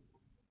open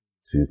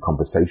to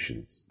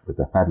conversations with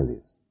their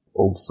families.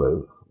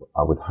 Also,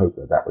 I would hope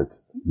that would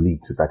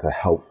lead to better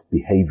health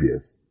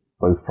behaviors,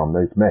 both from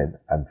those men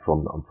and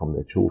from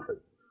their children.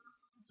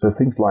 So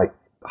things like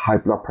high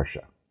blood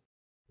pressure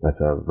that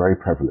are very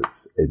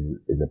prevalent in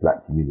the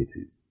Black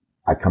communities.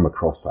 I have come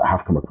across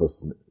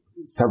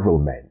several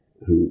men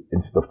who,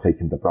 instead of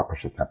taking the blood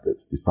pressure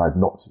tablets, decide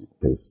not to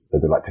because they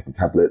don't like taking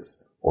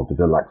tablets, or they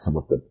don't like some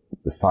of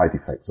the side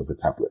effects of the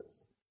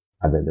tablets.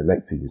 And then the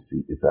next thing you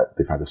see is that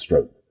they've had a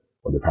stroke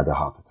or they've had a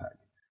heart attack.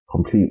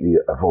 Completely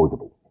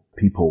avoidable.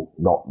 People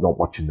not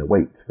watching their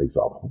weight, for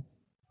example.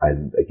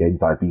 And again,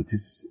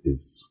 diabetes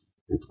is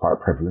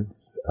quite prevalent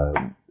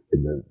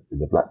in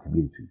the Black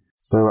community.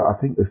 So I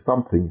think there's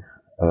something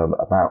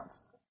about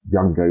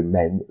younger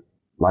men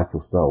like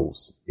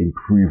yourselves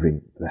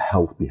improving the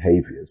health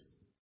behaviors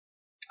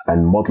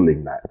and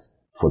modeling that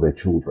for their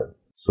children.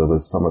 So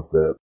there's some of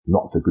the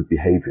not so good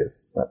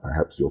behaviors that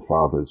perhaps your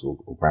fathers or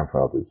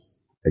grandfathers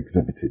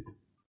exhibited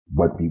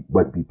won't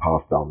be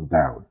passed down.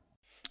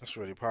 That's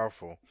really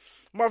powerful.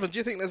 Marvin, do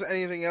you think there's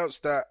anything else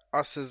that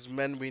us as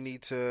men we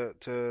need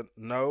to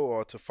know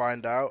or to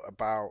find out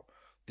about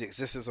the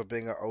existence of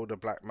being an older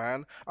Black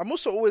man? I'm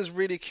also always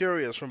really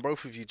curious from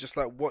both of you, just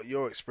like what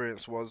your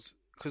experience was,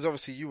 because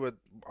obviously you were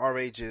our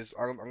ages,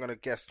 I'm going to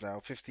guess now,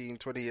 15,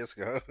 20 years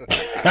ago.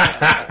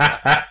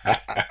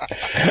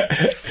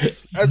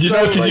 You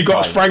noticed you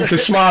got Frank to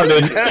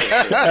smiling.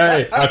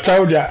 Hey, I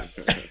told you.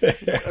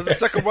 That's the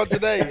second one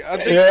today. I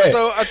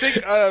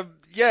think,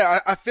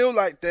 I feel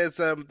like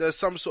there's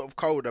some sort of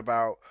code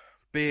about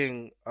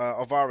being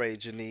of our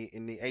age in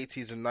the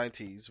 80s and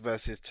 90s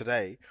versus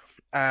today,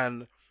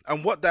 and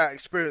what that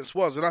experience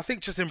was. And I think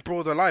just in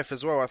broader life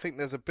as well, I think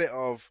there's a bit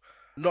of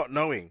not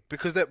knowing,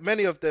 because that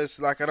many of this,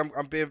 like, and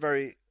I'm being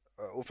very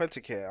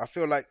authentic here, I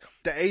feel like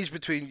the age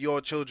between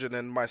your children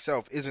and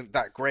myself isn't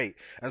that great.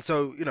 And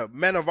so, you know,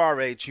 men of our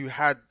age who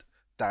had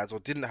dads or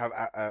didn't have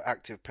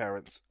active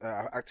parents,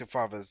 active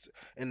fathers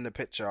in the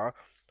picture,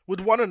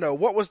 would want to know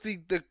what was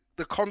the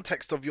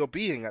context of your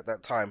being at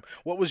that time.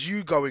 What was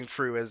you going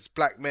through as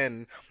Black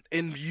men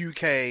in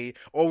UK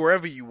or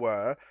wherever you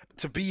were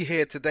to be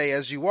here today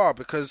as you are?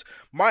 Because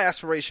my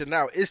aspiration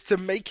now is to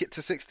make it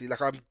to 60.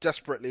 Like, I'm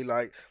desperately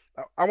like,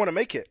 I want to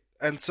make it.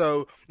 And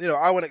so, you know,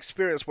 I want to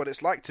experience what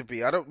it's like to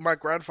be. My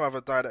grandfather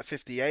died at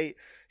 58.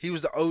 He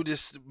was the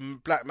oldest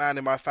Black man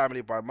in my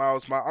family by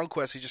miles. My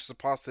uncle actually just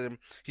surpassed him.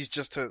 He's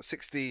just turned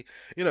 60.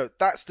 You know,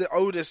 that's the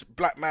oldest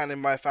Black man in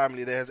my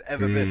family there has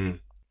ever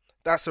been.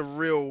 That's a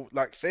real,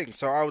 like, thing.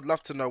 So I would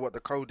love to know what the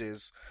code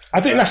is.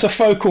 I think that's a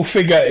focal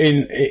figure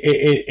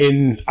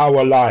in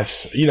our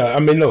lives. You know, I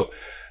mean, look,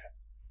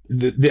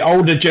 the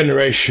older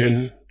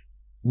generation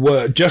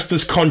were just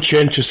as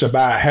conscientious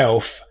about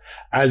health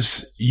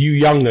as you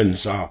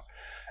young'uns are.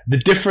 The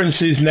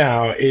difference is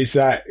now is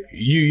that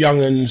you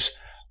young'uns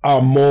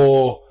are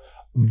more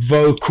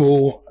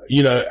vocal.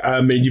 You know, I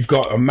mean, you've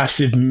got a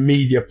massive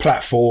media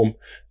platform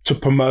to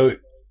promote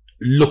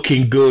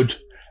looking good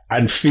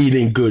and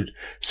feeling good.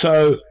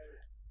 So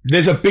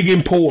there's a big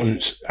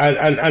importance.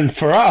 And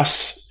for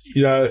us,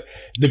 you know,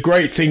 the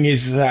great thing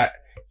is that,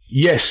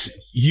 yes,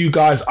 you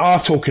guys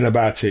are talking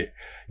about it,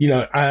 you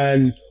know,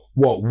 and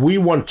what we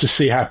want to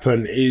see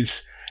happen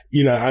is,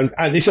 you know,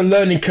 and it's a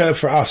learning curve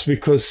for us,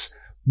 because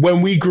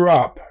when we grew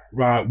up,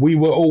 right, we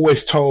were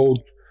always told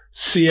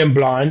seeing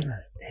blind,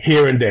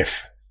 hearing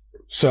deaf.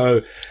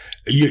 So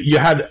you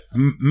had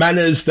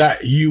manners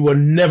that you were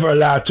never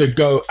allowed to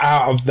go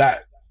out of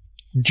that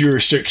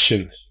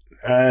jurisdiction,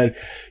 and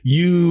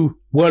you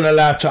weren't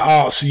allowed to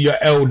ask your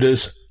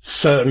elders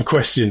certain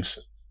questions,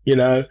 you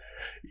know,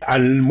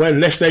 and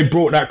unless they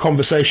brought that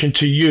conversation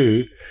to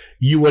you,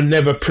 you were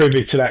never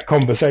privy to that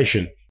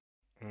conversation.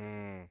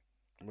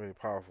 Really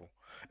powerful.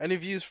 Any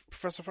views,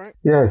 Professor Frank?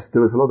 Yes,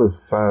 there was a lot of,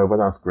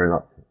 when I was growing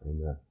up in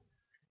the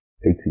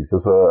 80s,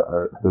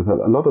 there was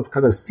a lot of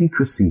kind of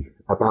secrecy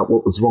about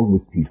what was wrong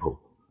with people.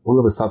 All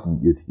of a sudden,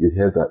 you'd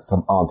hear that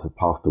some aunt had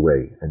passed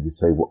away, and you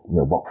say,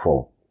 what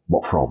from?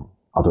 What from?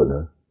 I don't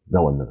know.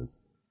 No one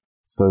knows.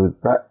 So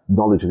that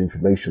knowledge and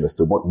information as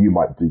to what you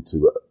might do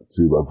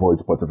to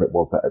avoid whatever it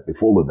was that had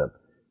befallen them,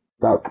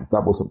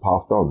 that wasn't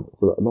passed on.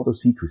 So a lot of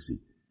secrecy,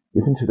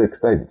 even to the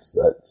extent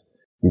that,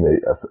 you know,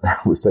 as I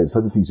was saying,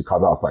 certain things you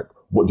can't ask, like,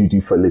 what do you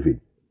do for a living?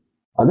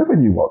 I never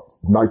knew what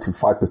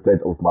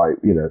 95% of my,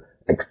 you know,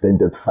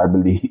 extended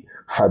family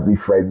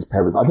friends,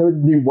 parents, I never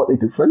knew what they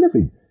did for a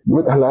living. You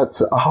weren't allowed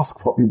to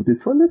ask what people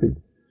did for a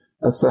living.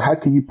 And so how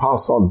can you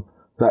pass on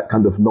that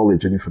kind of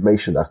knowledge and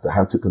information as to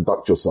how to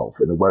conduct yourself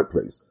in the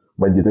workplace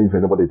when you don't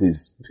even know what it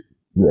is,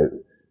 you know,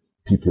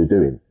 people are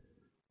doing?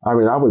 I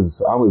mean, I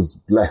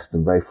was blessed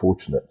and very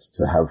fortunate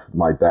to have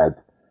my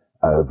dad,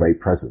 very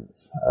present,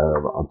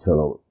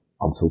 until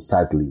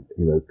sadly,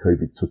 you know,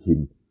 COVID took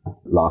him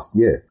last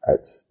year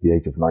at the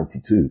age of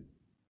 92.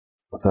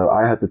 So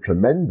I had the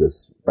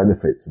tremendous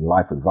benefit and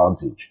life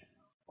advantage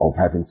of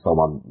having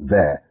someone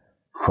there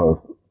for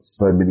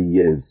so many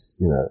years,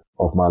 you know,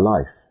 of my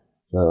life.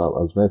 So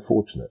I was very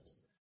fortunate.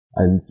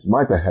 And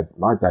my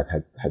dad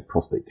had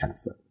prostate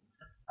cancer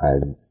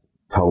and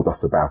told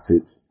us about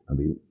it. And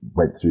we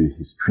went through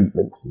his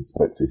treatments and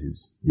spoke to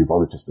his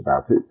urologist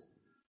about it.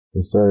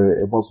 And so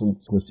it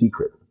wasn't a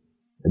secret.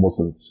 It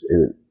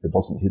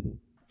wasn't hidden.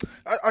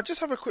 I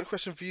just have a quick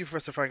question for you,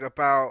 Professor Frank,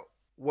 about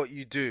what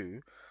you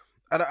do.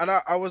 And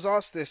I was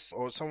asked this,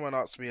 or someone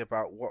asked me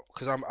about what,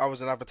 because I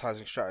was an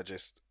advertising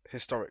strategist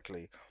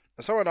historically.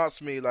 And someone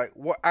asked me, like,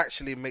 what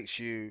actually makes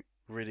you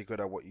really good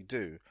at what you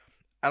do?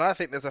 And I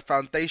think there's a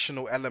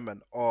foundational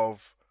element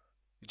of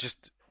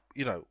just,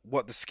 you know,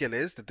 what the skill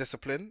is, the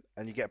discipline,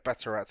 and you get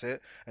better at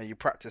it and you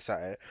practice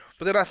at it.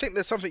 But then I think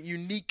there's something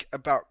unique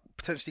about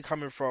potentially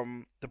coming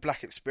from the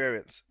Black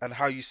experience and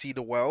how you see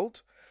the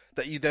world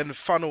that you then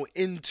funnel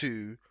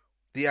into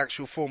the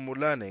actual formal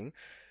learning.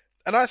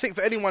 And I think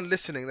for anyone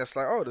listening that's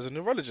like, oh, there's a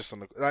neurologist on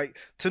the, like,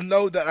 to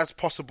know that that's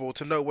possible,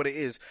 to know what it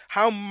is,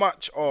 how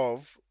much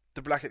of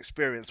the Black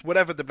experience,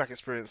 whatever the Black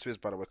experience is,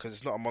 by the way, because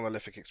it's not a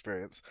monolithic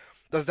experience,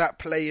 does that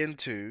play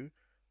into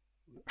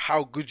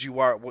how good you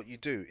are at what you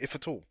do, if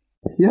at all?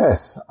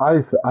 Yes,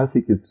 I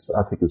think it's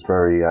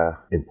very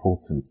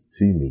important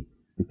to me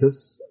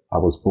because I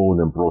was born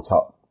and brought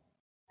up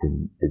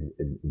in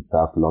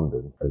South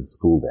London and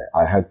school there.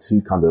 I had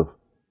two kind of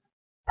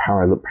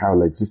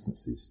parallel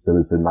existences. There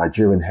was the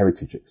Nigerian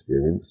heritage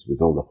experience with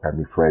all the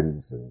family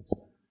friends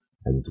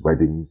and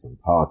weddings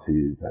and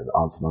parties and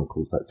aunts and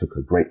uncles that took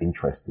a great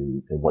interest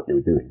in what they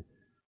were doing.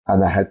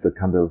 And I had the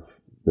kind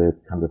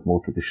of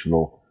more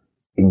traditional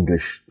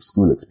English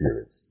school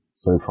experience.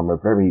 So from a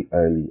very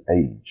early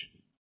age,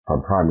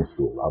 from primary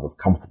school, I was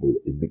comfortable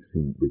in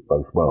mixing with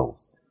both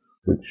worlds,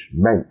 which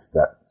meant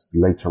that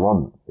later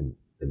on in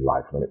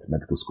life, when I went to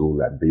medical school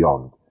and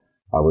beyond,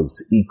 I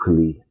was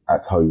equally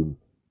at home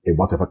in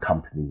whatever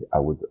company I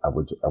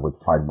would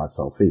find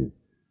myself in.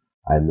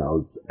 And I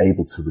was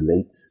able to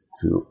relate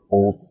to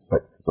all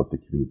sectors of the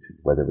community,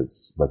 whether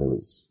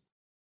it's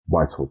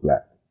white or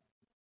black.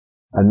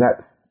 And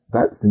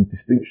that's in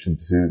distinction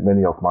to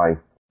many of my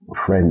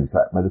friends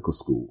at medical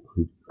school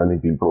who've only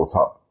been brought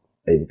up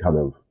in kind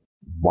of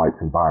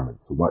white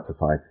environments or white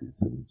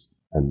societies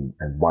and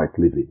white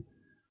living,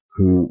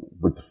 who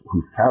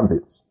found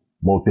it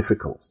more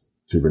difficult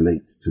to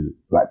relate to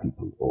black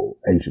people or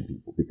Asian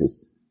people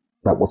because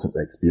that wasn't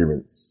their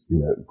experience, you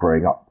know,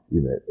 growing up,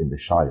 you know, in the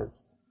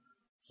shires.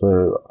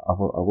 So I've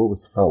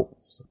always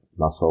felt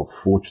myself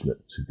fortunate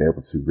to be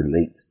able to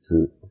relate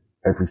to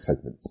every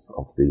segment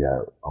of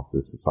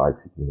the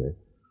society, you know,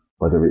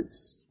 whether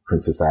it's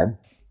Princess Anne,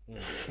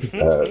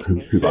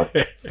 who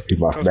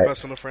I've met,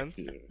 personal friends,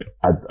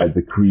 and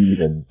the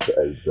Queen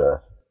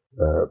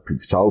and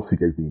Prince Charles, who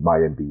gave me my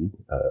MB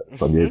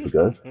some years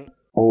ago,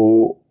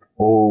 or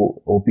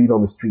being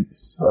on the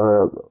streets,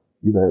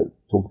 you know,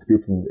 talking to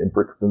people in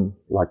Brixton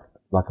like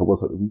I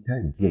was at the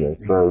weekend, you know.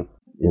 So,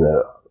 you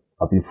know,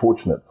 I've been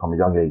fortunate from a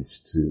young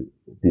age to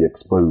be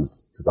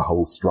exposed to the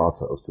whole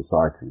strata of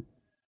society.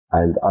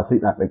 And I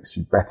think that makes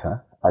you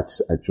better at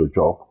your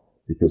job,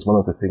 because one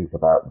of the things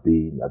about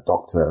being a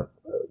doctor,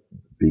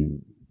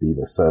 being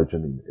a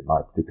surgeon in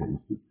my particular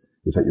instance,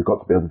 is that you've got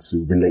to be able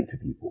to relate to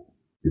people.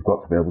 You've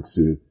got to be able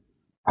to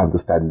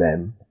understand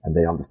them and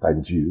they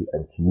understand you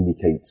and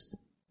communicate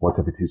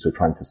whatever it is you're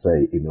trying to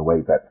say in a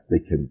way that they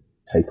can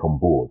take on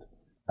board,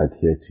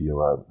 adhere to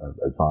your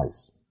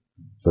advice.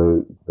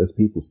 So those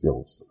people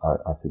skills,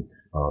 I think,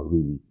 are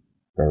really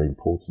very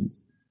important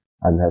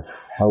and have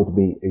held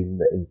me in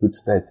good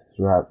stead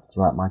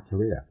throughout my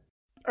career.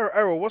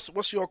 Errol,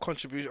 what's your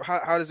contribution?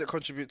 How does it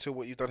contribute to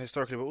what you've done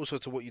historically, but also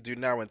to what you do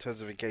now in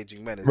terms of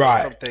engaging men? Is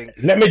Right. there something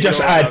Let me just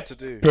you're allowed add, to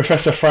do?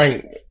 Professor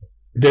Frank.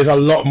 There's a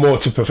lot more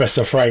to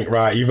Professor Frank,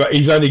 right?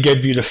 He's only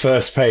gave you the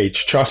first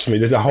page. Trust me,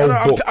 there's a whole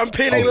No, book. I'm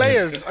peeling of-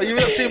 layers. Are you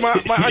not seeing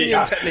my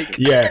onion technique?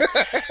 Yeah.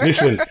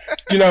 Listen,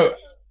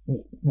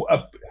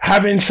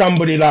 having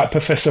somebody like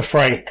Professor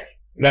Frank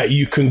that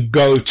you can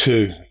go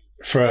to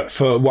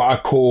for what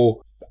I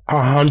call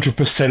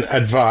 100%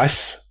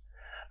 advice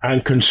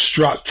and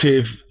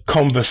constructive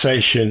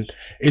conversation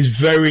is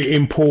very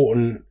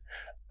important,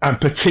 and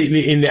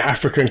particularly in the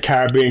African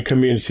Caribbean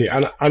community.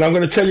 And I'm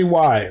going to tell you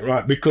why,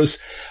 right? Because,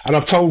 and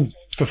I've told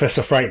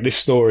Professor Frank this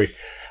story.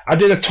 I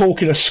did a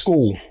talk in a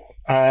school,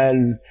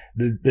 and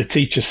the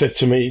teacher said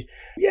to me,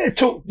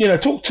 talk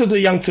to the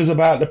youngsters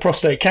about the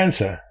prostate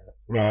cancer,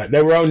 right?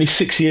 They were only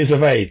 6 years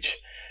of age.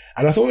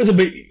 And I thought it was a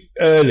bit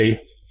early,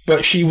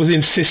 but she was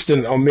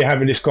insistent on me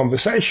having this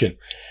conversation.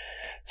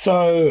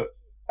 So,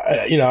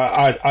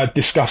 I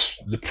discussed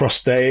the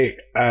prostate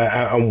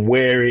and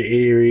where it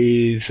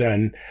is,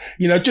 and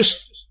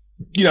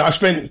I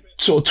spent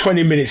sort of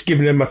 20 minutes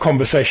giving them a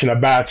conversation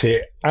about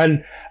it.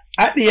 And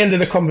at the end of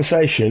the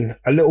conversation,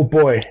 a little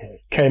boy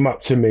came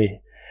up to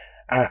me,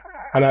 and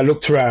I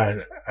looked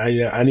around,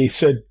 and he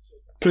said,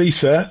 "Please,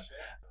 sir,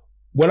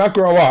 when I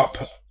grow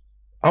up,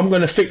 I'm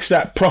going to fix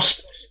that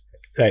prostate."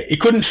 He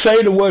couldn't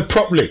say the word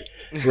properly,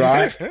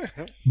 right?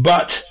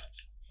 But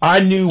I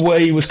knew where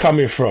he was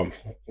coming from,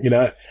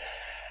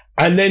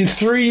 And then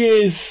 3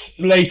 years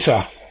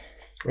later,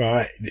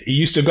 right, he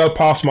used to go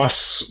past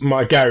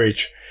my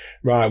garage,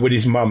 right, with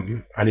his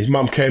mum. And his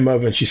mum came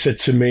over and she said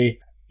to me,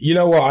 "You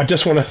know what, I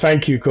just want to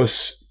thank you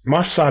because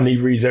my son, he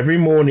reads every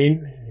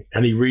morning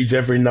and he reads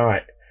every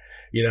night,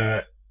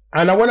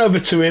 And I went over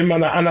to him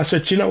and I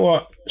said, "You know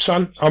what,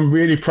 son, I'm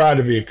really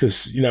proud of you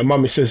because,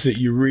 Mummy says that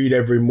you read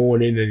every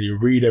morning and you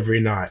read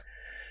every night."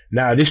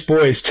 Now, this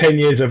boy is 10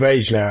 years of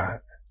age now.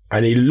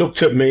 And he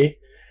looked at me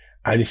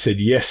and he said,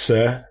 "Yes,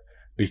 sir,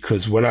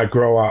 because when I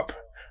grow up,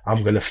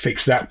 I'm going to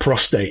fix that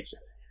prostate."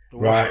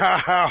 Right.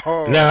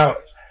 Wow. Now,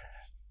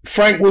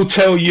 Frank will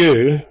tell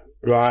you,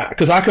 right,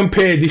 because I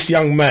compared this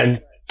young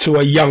man to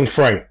a young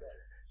Frank,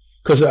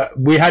 because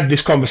we had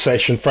this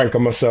conversation, Frank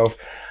and myself,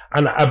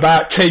 and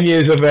about 10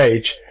 years of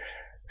age,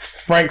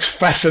 Frank's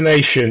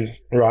fascination,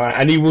 right,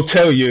 and he will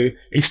tell you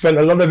he spent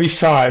a lot of his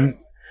time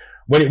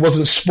when it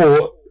wasn't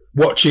sport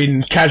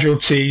watching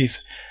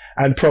Casualties.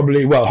 And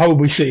probably,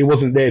 Holby City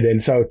wasn't there then,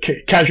 so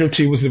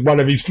Casualty was one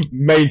of his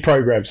main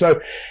programs.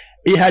 So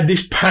he had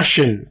this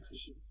passion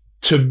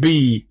to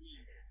be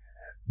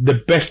the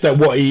best at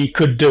what he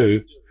could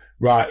do,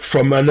 right,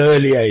 from an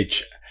early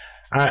age.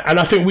 And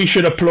I think we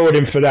should applaud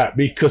him for that,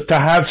 because to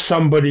have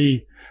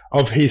somebody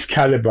of his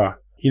caliber,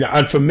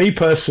 and for me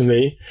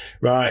personally,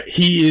 right,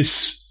 he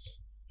is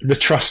the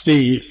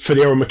trustee for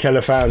the Errol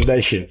McKellar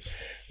Foundation,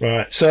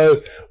 right?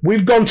 So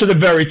we've gone to the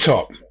very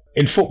top.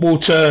 In football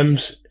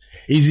terms,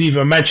 he's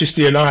either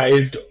Manchester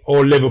United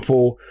or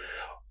Liverpool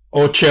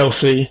or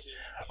Chelsea,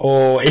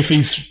 or if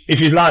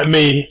he's like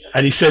me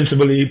and he's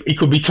sensible, he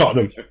could be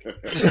Tottenham.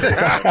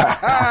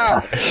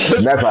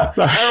 Never.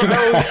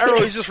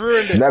 Errol, you just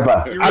ruined it.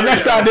 Never. I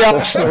left out the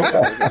Arsenal.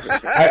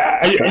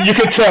 You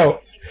can tell.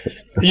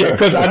 Yeah,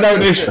 because I know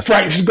this.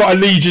 Frank's got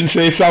allegiance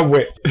here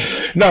somewhere.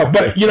 No,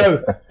 but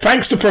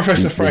thanks to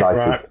Professor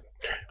Frank,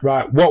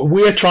 right. What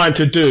we're trying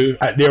to do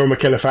at the Errol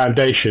McKellar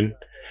Foundation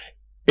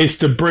is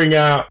to bring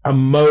out a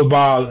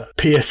mobile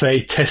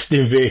PSA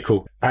testing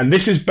vehicle. And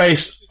this is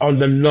based on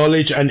the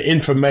knowledge and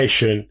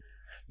information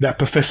that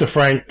Professor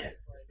Frank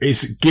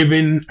is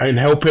giving and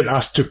helping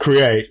us to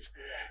create,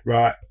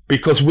 right?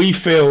 Because we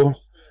feel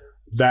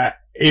that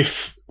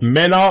if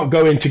men aren't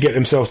going to get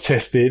themselves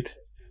tested,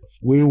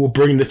 we will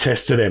bring the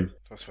test to them.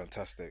 That's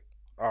fantastic.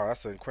 Oh,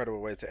 that's an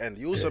incredible way to end.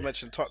 You also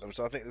mentioned Tottenham,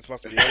 so I think this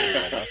must be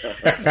over now.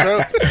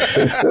 So,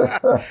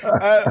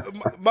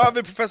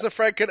 Marvin, Professor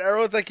Frank, and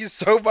Errol, thank you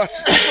so much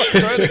for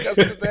joining us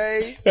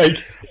today.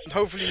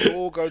 Hopefully you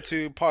all go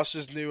to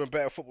pastures new and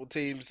better football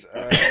teams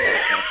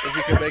if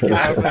we can make it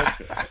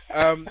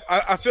happen.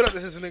 I feel like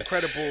this is an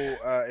incredible,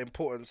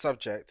 important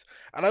subject.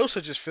 And I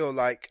also just feel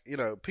like,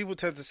 people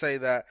tend to say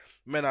that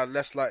men are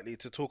less likely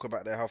to talk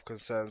about their health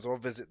concerns or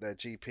visit their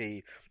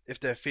GP if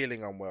they're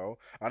feeling unwell.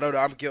 I know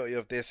that I'm guilty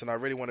of this, and I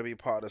really want to be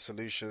part of the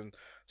solution.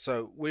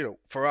 So,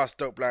 for us,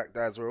 Dope Black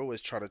Dads, we're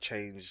always trying to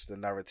change the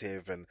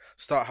narrative and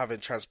start having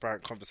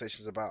transparent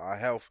conversations about our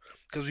health,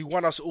 because we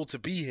want us all to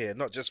be here,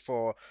 not just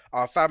for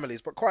our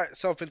families, but quite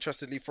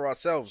self-interestedly for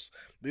ourselves.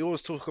 We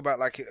always talk about,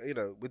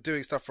 we're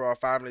doing stuff for our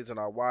families and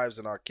our wives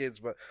and our kids,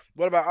 but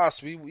what about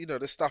us?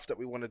 The stuff that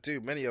we want to do,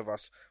 many of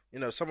us,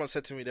 someone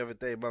said to me the other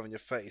day, Marvin, you're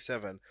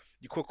 37,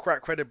 you could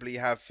quite credibly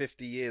have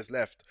 50 years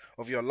left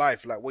of your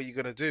life, like, what are you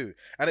going to do?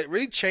 And it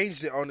really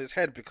changed it on its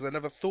head, because I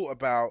never thought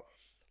about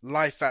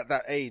life at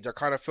that age. I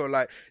kind of feel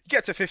like you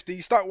get to 50,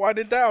 you start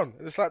winding down.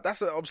 It's like,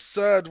 that's an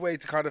absurd way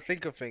to kind of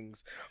think of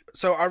things.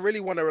 So I really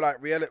want to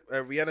like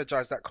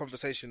re-energize that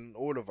conversation in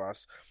all of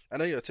us.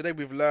 And today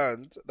we've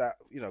learned that,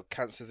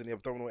 cancers in the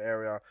abdominal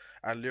area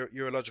and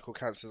urological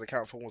cancers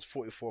account for almost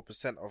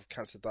 44% of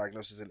cancer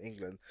diagnoses in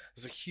England.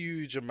 It's a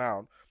huge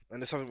amount.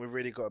 And it's something we've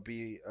really got to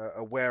be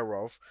aware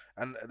of.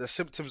 And the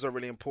symptoms are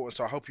really important,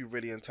 so I hope you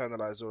really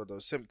internalize all of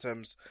those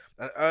symptoms.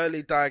 And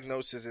early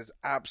diagnosis is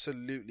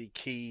absolutely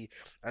key,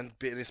 and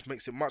this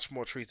makes it much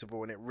more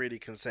treatable, and it really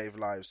can save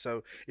lives.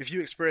 So if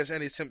you experience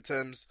any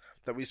symptoms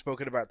that we've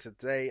spoken about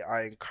today,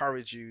 I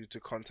encourage you to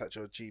contact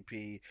your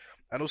GP.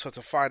 And also,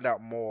 to find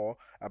out more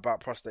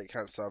about prostate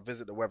cancer,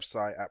 visit the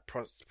website at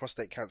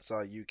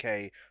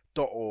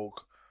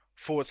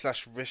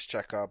prostatecanceruk.org/risk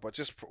checker, but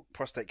just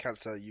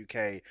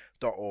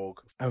prostatecanceruk.org.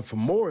 And for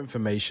more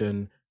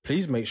information,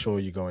 please make sure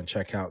you go and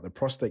check out the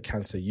Prostate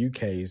Cancer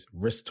UK's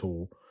risk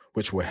tool,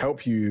 which will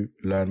help you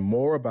learn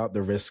more about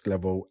the risk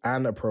level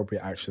and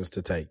appropriate actions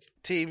to take.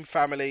 Team,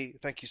 family,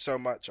 thank you so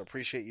much. I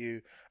appreciate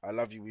you. I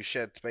love you. We've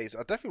shared space. I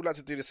definitely would like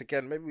to do this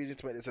again. Maybe we need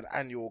to make this an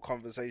annual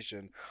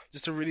conversation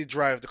just to really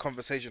drive the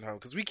conversation home,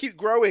 because we keep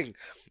growing.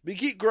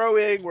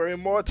 We're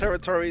in more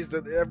territories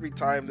that every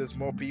time there's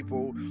more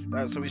people.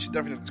 So we should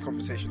definitely have this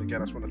conversation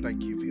again. I just want to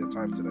thank you for your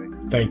time today.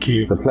 Thank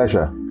you. It's a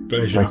pleasure.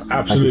 Absolute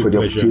thank you for the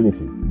pleasure.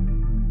 opportunity.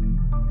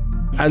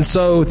 And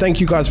so thank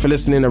you guys for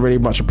listening. I really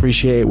much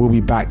appreciate it. We'll be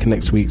back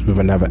next week with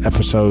another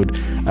episode.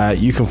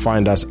 You can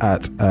find us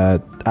at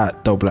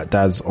Dope Black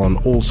Dads on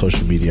all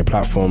social media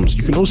platforms.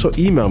 You can also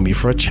email me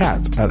for a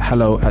chat at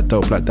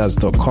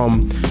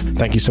hello@dopeblackdads.com.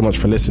 Thank you so much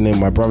for listening,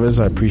 my brothers.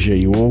 I appreciate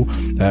you all.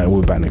 We'll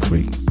be back next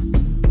week.